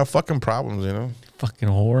people with my fucking problems, Fucking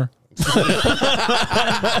whore.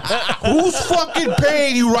 Who's fucking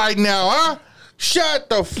paying you right now, huh? Shut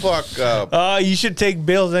the fuck up. You should take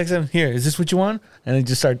bills next time. Here, is this what you want? And then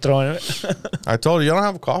just start throwing it. I told you, you don't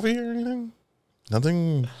have coffee or anything?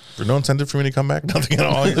 Nothing? For no incentive for me to come back? Nothing at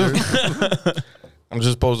all. I'm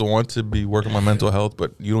just supposed to want to be working my mental health,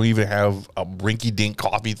 but you don't even have a rinky-dink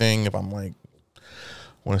coffee thing if I'm like,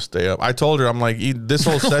 want to stay up. I told her, I'm like, this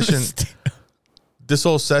whole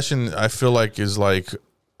session, I feel like is like,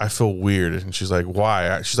 I feel weird. And she's like,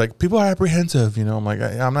 why? She's like, people are apprehensive. I'm like,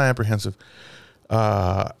 I'm not apprehensive.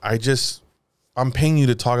 I'm paying you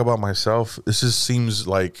to talk about myself. This just seems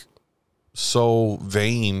like so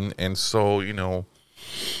vain and so,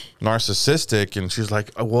 narcissistic. And she's like,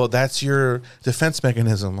 oh, well, that's your defense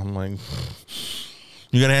mechanism. I'm like,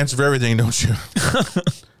 you got to answer for everything, don't you?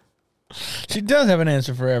 She does have an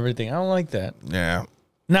answer for everything. I don't like that. Yeah.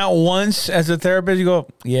 Not once as a therapist you go,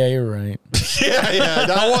 yeah, you're right. yeah,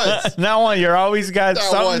 not once. Not one. You're always got Not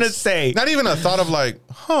something once. to say. Not even a thought of like,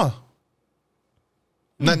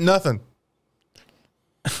 nothing.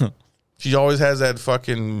 She always has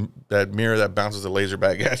that mirror that bounces the laser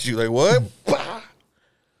back at you. Like, what?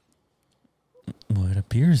 Well, it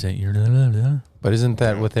appears that you're. But isn't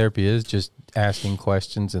that what therapy is? Just asking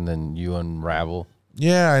questions and then you unravel.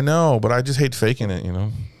 Yeah, I know, but I just hate faking it, you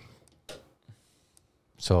know?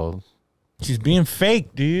 So, She's being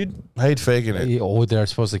fake, dude. I hate faking it. oh, they're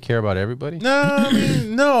supposed to care about everybody? No, I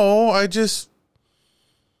mean, no,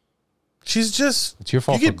 she's just. It's your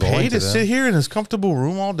fault You for get going paid to to them. sit here in this comfortable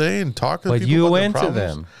room all day and talk to But people you about their went to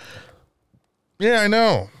problems. them. Yeah, I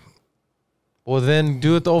know. Well, then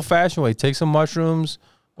do it the old-fashioned way. Take some mushrooms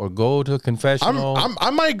or go to a confessional. I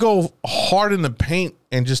might go hard in the paint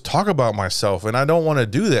and just talk about myself, and I don't want to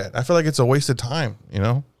do that. I feel like it's a waste of time, you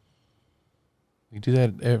know? You do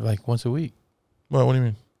that like once a week Well, what do you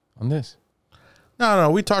mean? on this. No,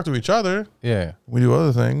 we talk to each other. Yeah. We do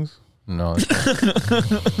other things. No.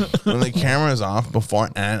 When the camera is off, before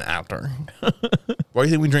and after. Why do you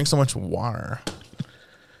think we drink so much water?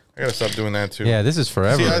 I gotta stop doing that too. Yeah, this is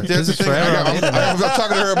forever. See, that's this the is thing. forever. I'm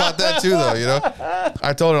talking to her about that too, though. You know,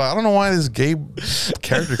 I told her I don't know why this gay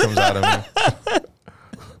character comes out of me.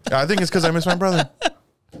 I think it's because I miss my brother.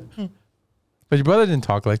 But your brother didn't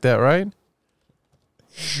talk like that, right?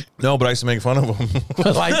 No, but I used to make fun of him.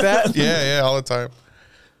 Like that? Yeah, all the time.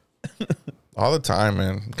 All the time,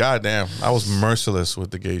 man. God damn, I was merciless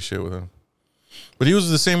with the gay shit with him. But he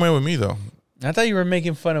was the same way with me, though. I thought you were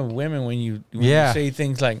making fun of women when you say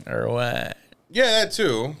things like, or what? Yeah, that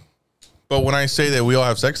too. But when I say that we all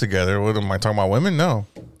have sex together, what am I talking about? Women? No.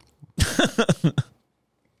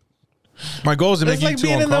 My goal is to make It's you like two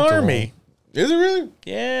being in the uncomfortable. army. Is it really?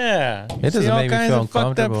 Yeah. It doesn't make me feel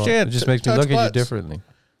uncomfortable. It just makes me Touch look at you butts. differently.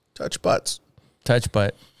 Touch butts. Touch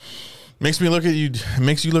butt. Makes me look at you.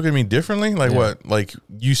 Makes you look at me differently. Like what? Like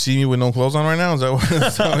you see me with no clothes on right now? Is that what,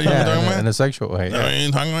 is that what you're Yeah, talking in about? a sexual way. Is that what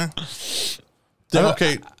you're talking about?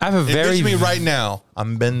 Okay, I have a very It me right now.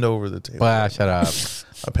 I'm bend over the table. Wow, shut up.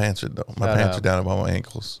 My pants are though. My Shut pants up. are down about my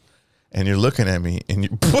ankles, and you're looking at me, and you.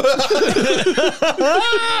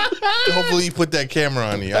 Hopefully, you put that camera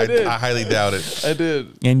on you. did. I highly doubt it. I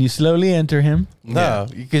did. And you slowly enter him. No,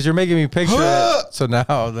 because you're making me picture it. So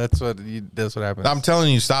now that's what happens. I'm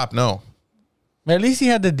telling you, stop. No. At least he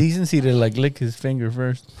had the decency to like lick his finger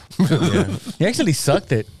first. Yeah. He actually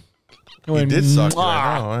sucked it. He did suck. It.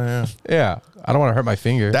 I know. Yeah. Yeah, I don't want to hurt my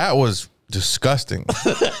finger. That was disgusting.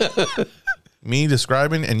 Me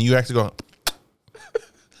describing and you actually going,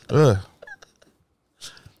 ugh.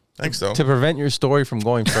 Thanks, though. To prevent your story from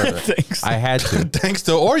going further, Thanks. I had to. Thanks,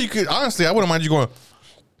 though. Or you could, honestly, I wouldn't mind you going,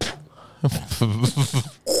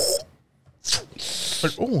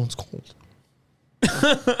 like, oh, it's cold.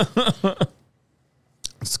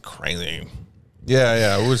 It's crazy.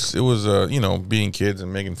 Yeah. It was being kids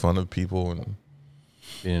and making fun of people and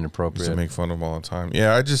Being inappropriate. to make fun of them all the time.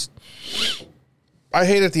 Yeah, I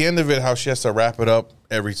hate at the end of it how she has to wrap it up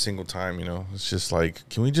every single time, you know. It's just like,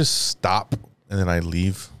 can we just stop and then I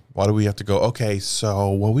leave? Why do we have to go, okay, so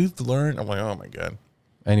what we've learned? I'm like, oh my God.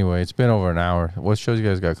 Anyway, it's been over an hour. What shows you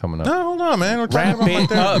guys got coming up? No, hold on, man. We're talking Wrap about my it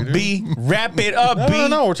therapy, up, dude. B. Wrap it up, B.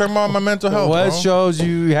 No. We're talking about my mental health, What bro. shows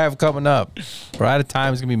you have coming up? We're out of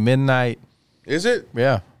time. It's gonna be midnight. Is it?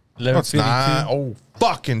 Yeah. No, it's not. Oh,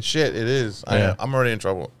 fucking shit, it is. Yeah. I'm already in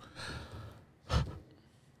trouble.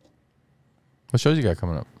 What shows you got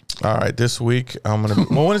coming up? All right, this week, I'm going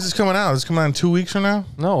to... Well, when is this coming out? Is this coming out in 2 weeks from now?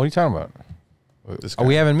 No, what are you talking about? This Oh,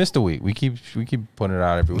 we haven't missed a week. We keep putting it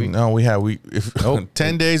out every week. No, we have. Nope.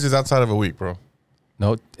 10 days is outside of a week, bro.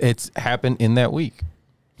 No, it's happened in that week.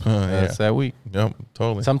 Yeah. That's that week. Yep,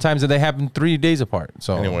 totally. Sometimes they happen 3 days apart.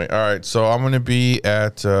 So Anyway, all right. So I'm going to be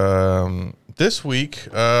at this week.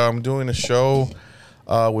 I'm doing a show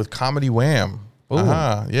with Comedy Wham. Ooh.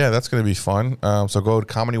 Yeah, that's going to be fun. So go to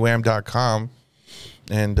comedywham.com.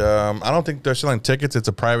 And I don't think they're selling tickets. It's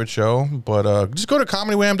a private show. But just go to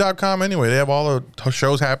comedywham.com anyway. They have all the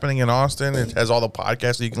shows happening in Austin. It has all the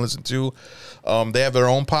podcasts that you can listen to. They have their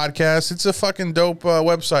own podcast. It's a fucking dope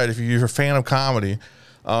website if you're a fan of comedy.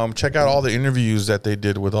 Check out all the interviews that they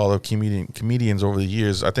did with all the comedians over the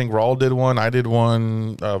years. I think Raul did one. I did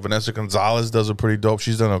one. Vanessa Gonzalez does a pretty dope.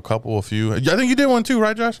 She's done a few. I think you did one too,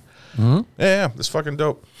 right, Josh? Mm-hmm. Yeah, it's fucking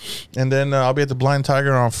dope. And then I'll be at the Blind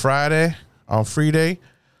Tiger on Friday, on Free Day,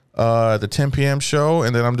 at the 10 p.m. show.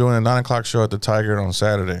 And then I'm doing a 9 o'clock show at the Tiger on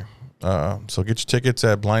Saturday. So get your tickets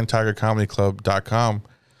at blindtigercomedyclub.com.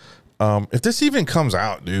 If this even comes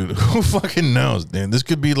out, dude, who fucking knows, dude? This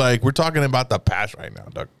could be like, we're talking about the past right now,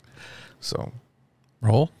 Doug. So,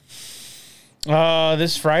 roll.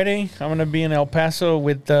 This Friday, I'm going to be in El Paso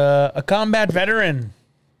with a combat veteran.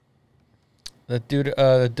 That dude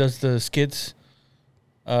that does the skits.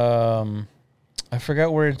 I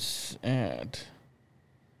forgot where it's at.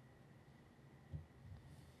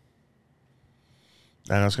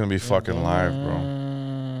 And it's gonna be fucking live,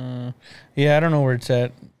 bro. Yeah, I don't know where it's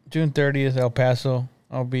at. June 30th, El Paso.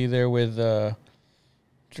 I'll be there with Joe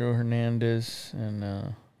Hernandez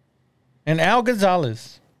and Al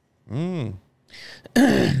Gonzalez. Oh.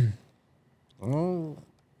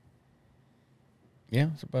 Yeah,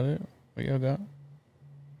 that's about it. What y'all got?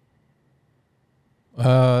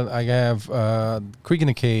 I have Creek in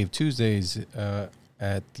the Cave Tuesdays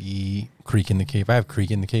at the Creek in the Cave. I have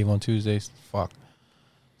Creek in the Cave on Tuesdays. Fuck.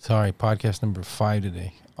 Sorry, podcast number 5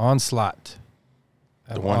 today. Onslaught.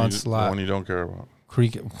 The one you don't care about.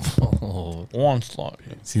 Creek. Onslaught.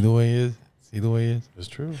 See the way he is? See the way he is? It's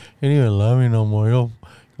true. You don't even love me no more.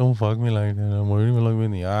 Don't fuck me like that no more. You don't even look me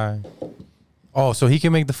in the eye. Oh, so he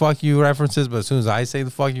can make the fuck you references, but as soon as I say the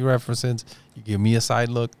fuck you references, you give me a side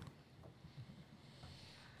look.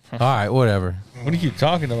 All right, whatever. What are you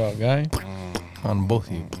talking about, guy? On both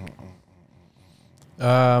of you.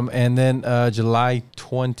 And then July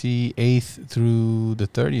 28th through the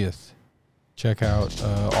 30th. Check out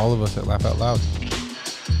all of us at Laugh Out Loud.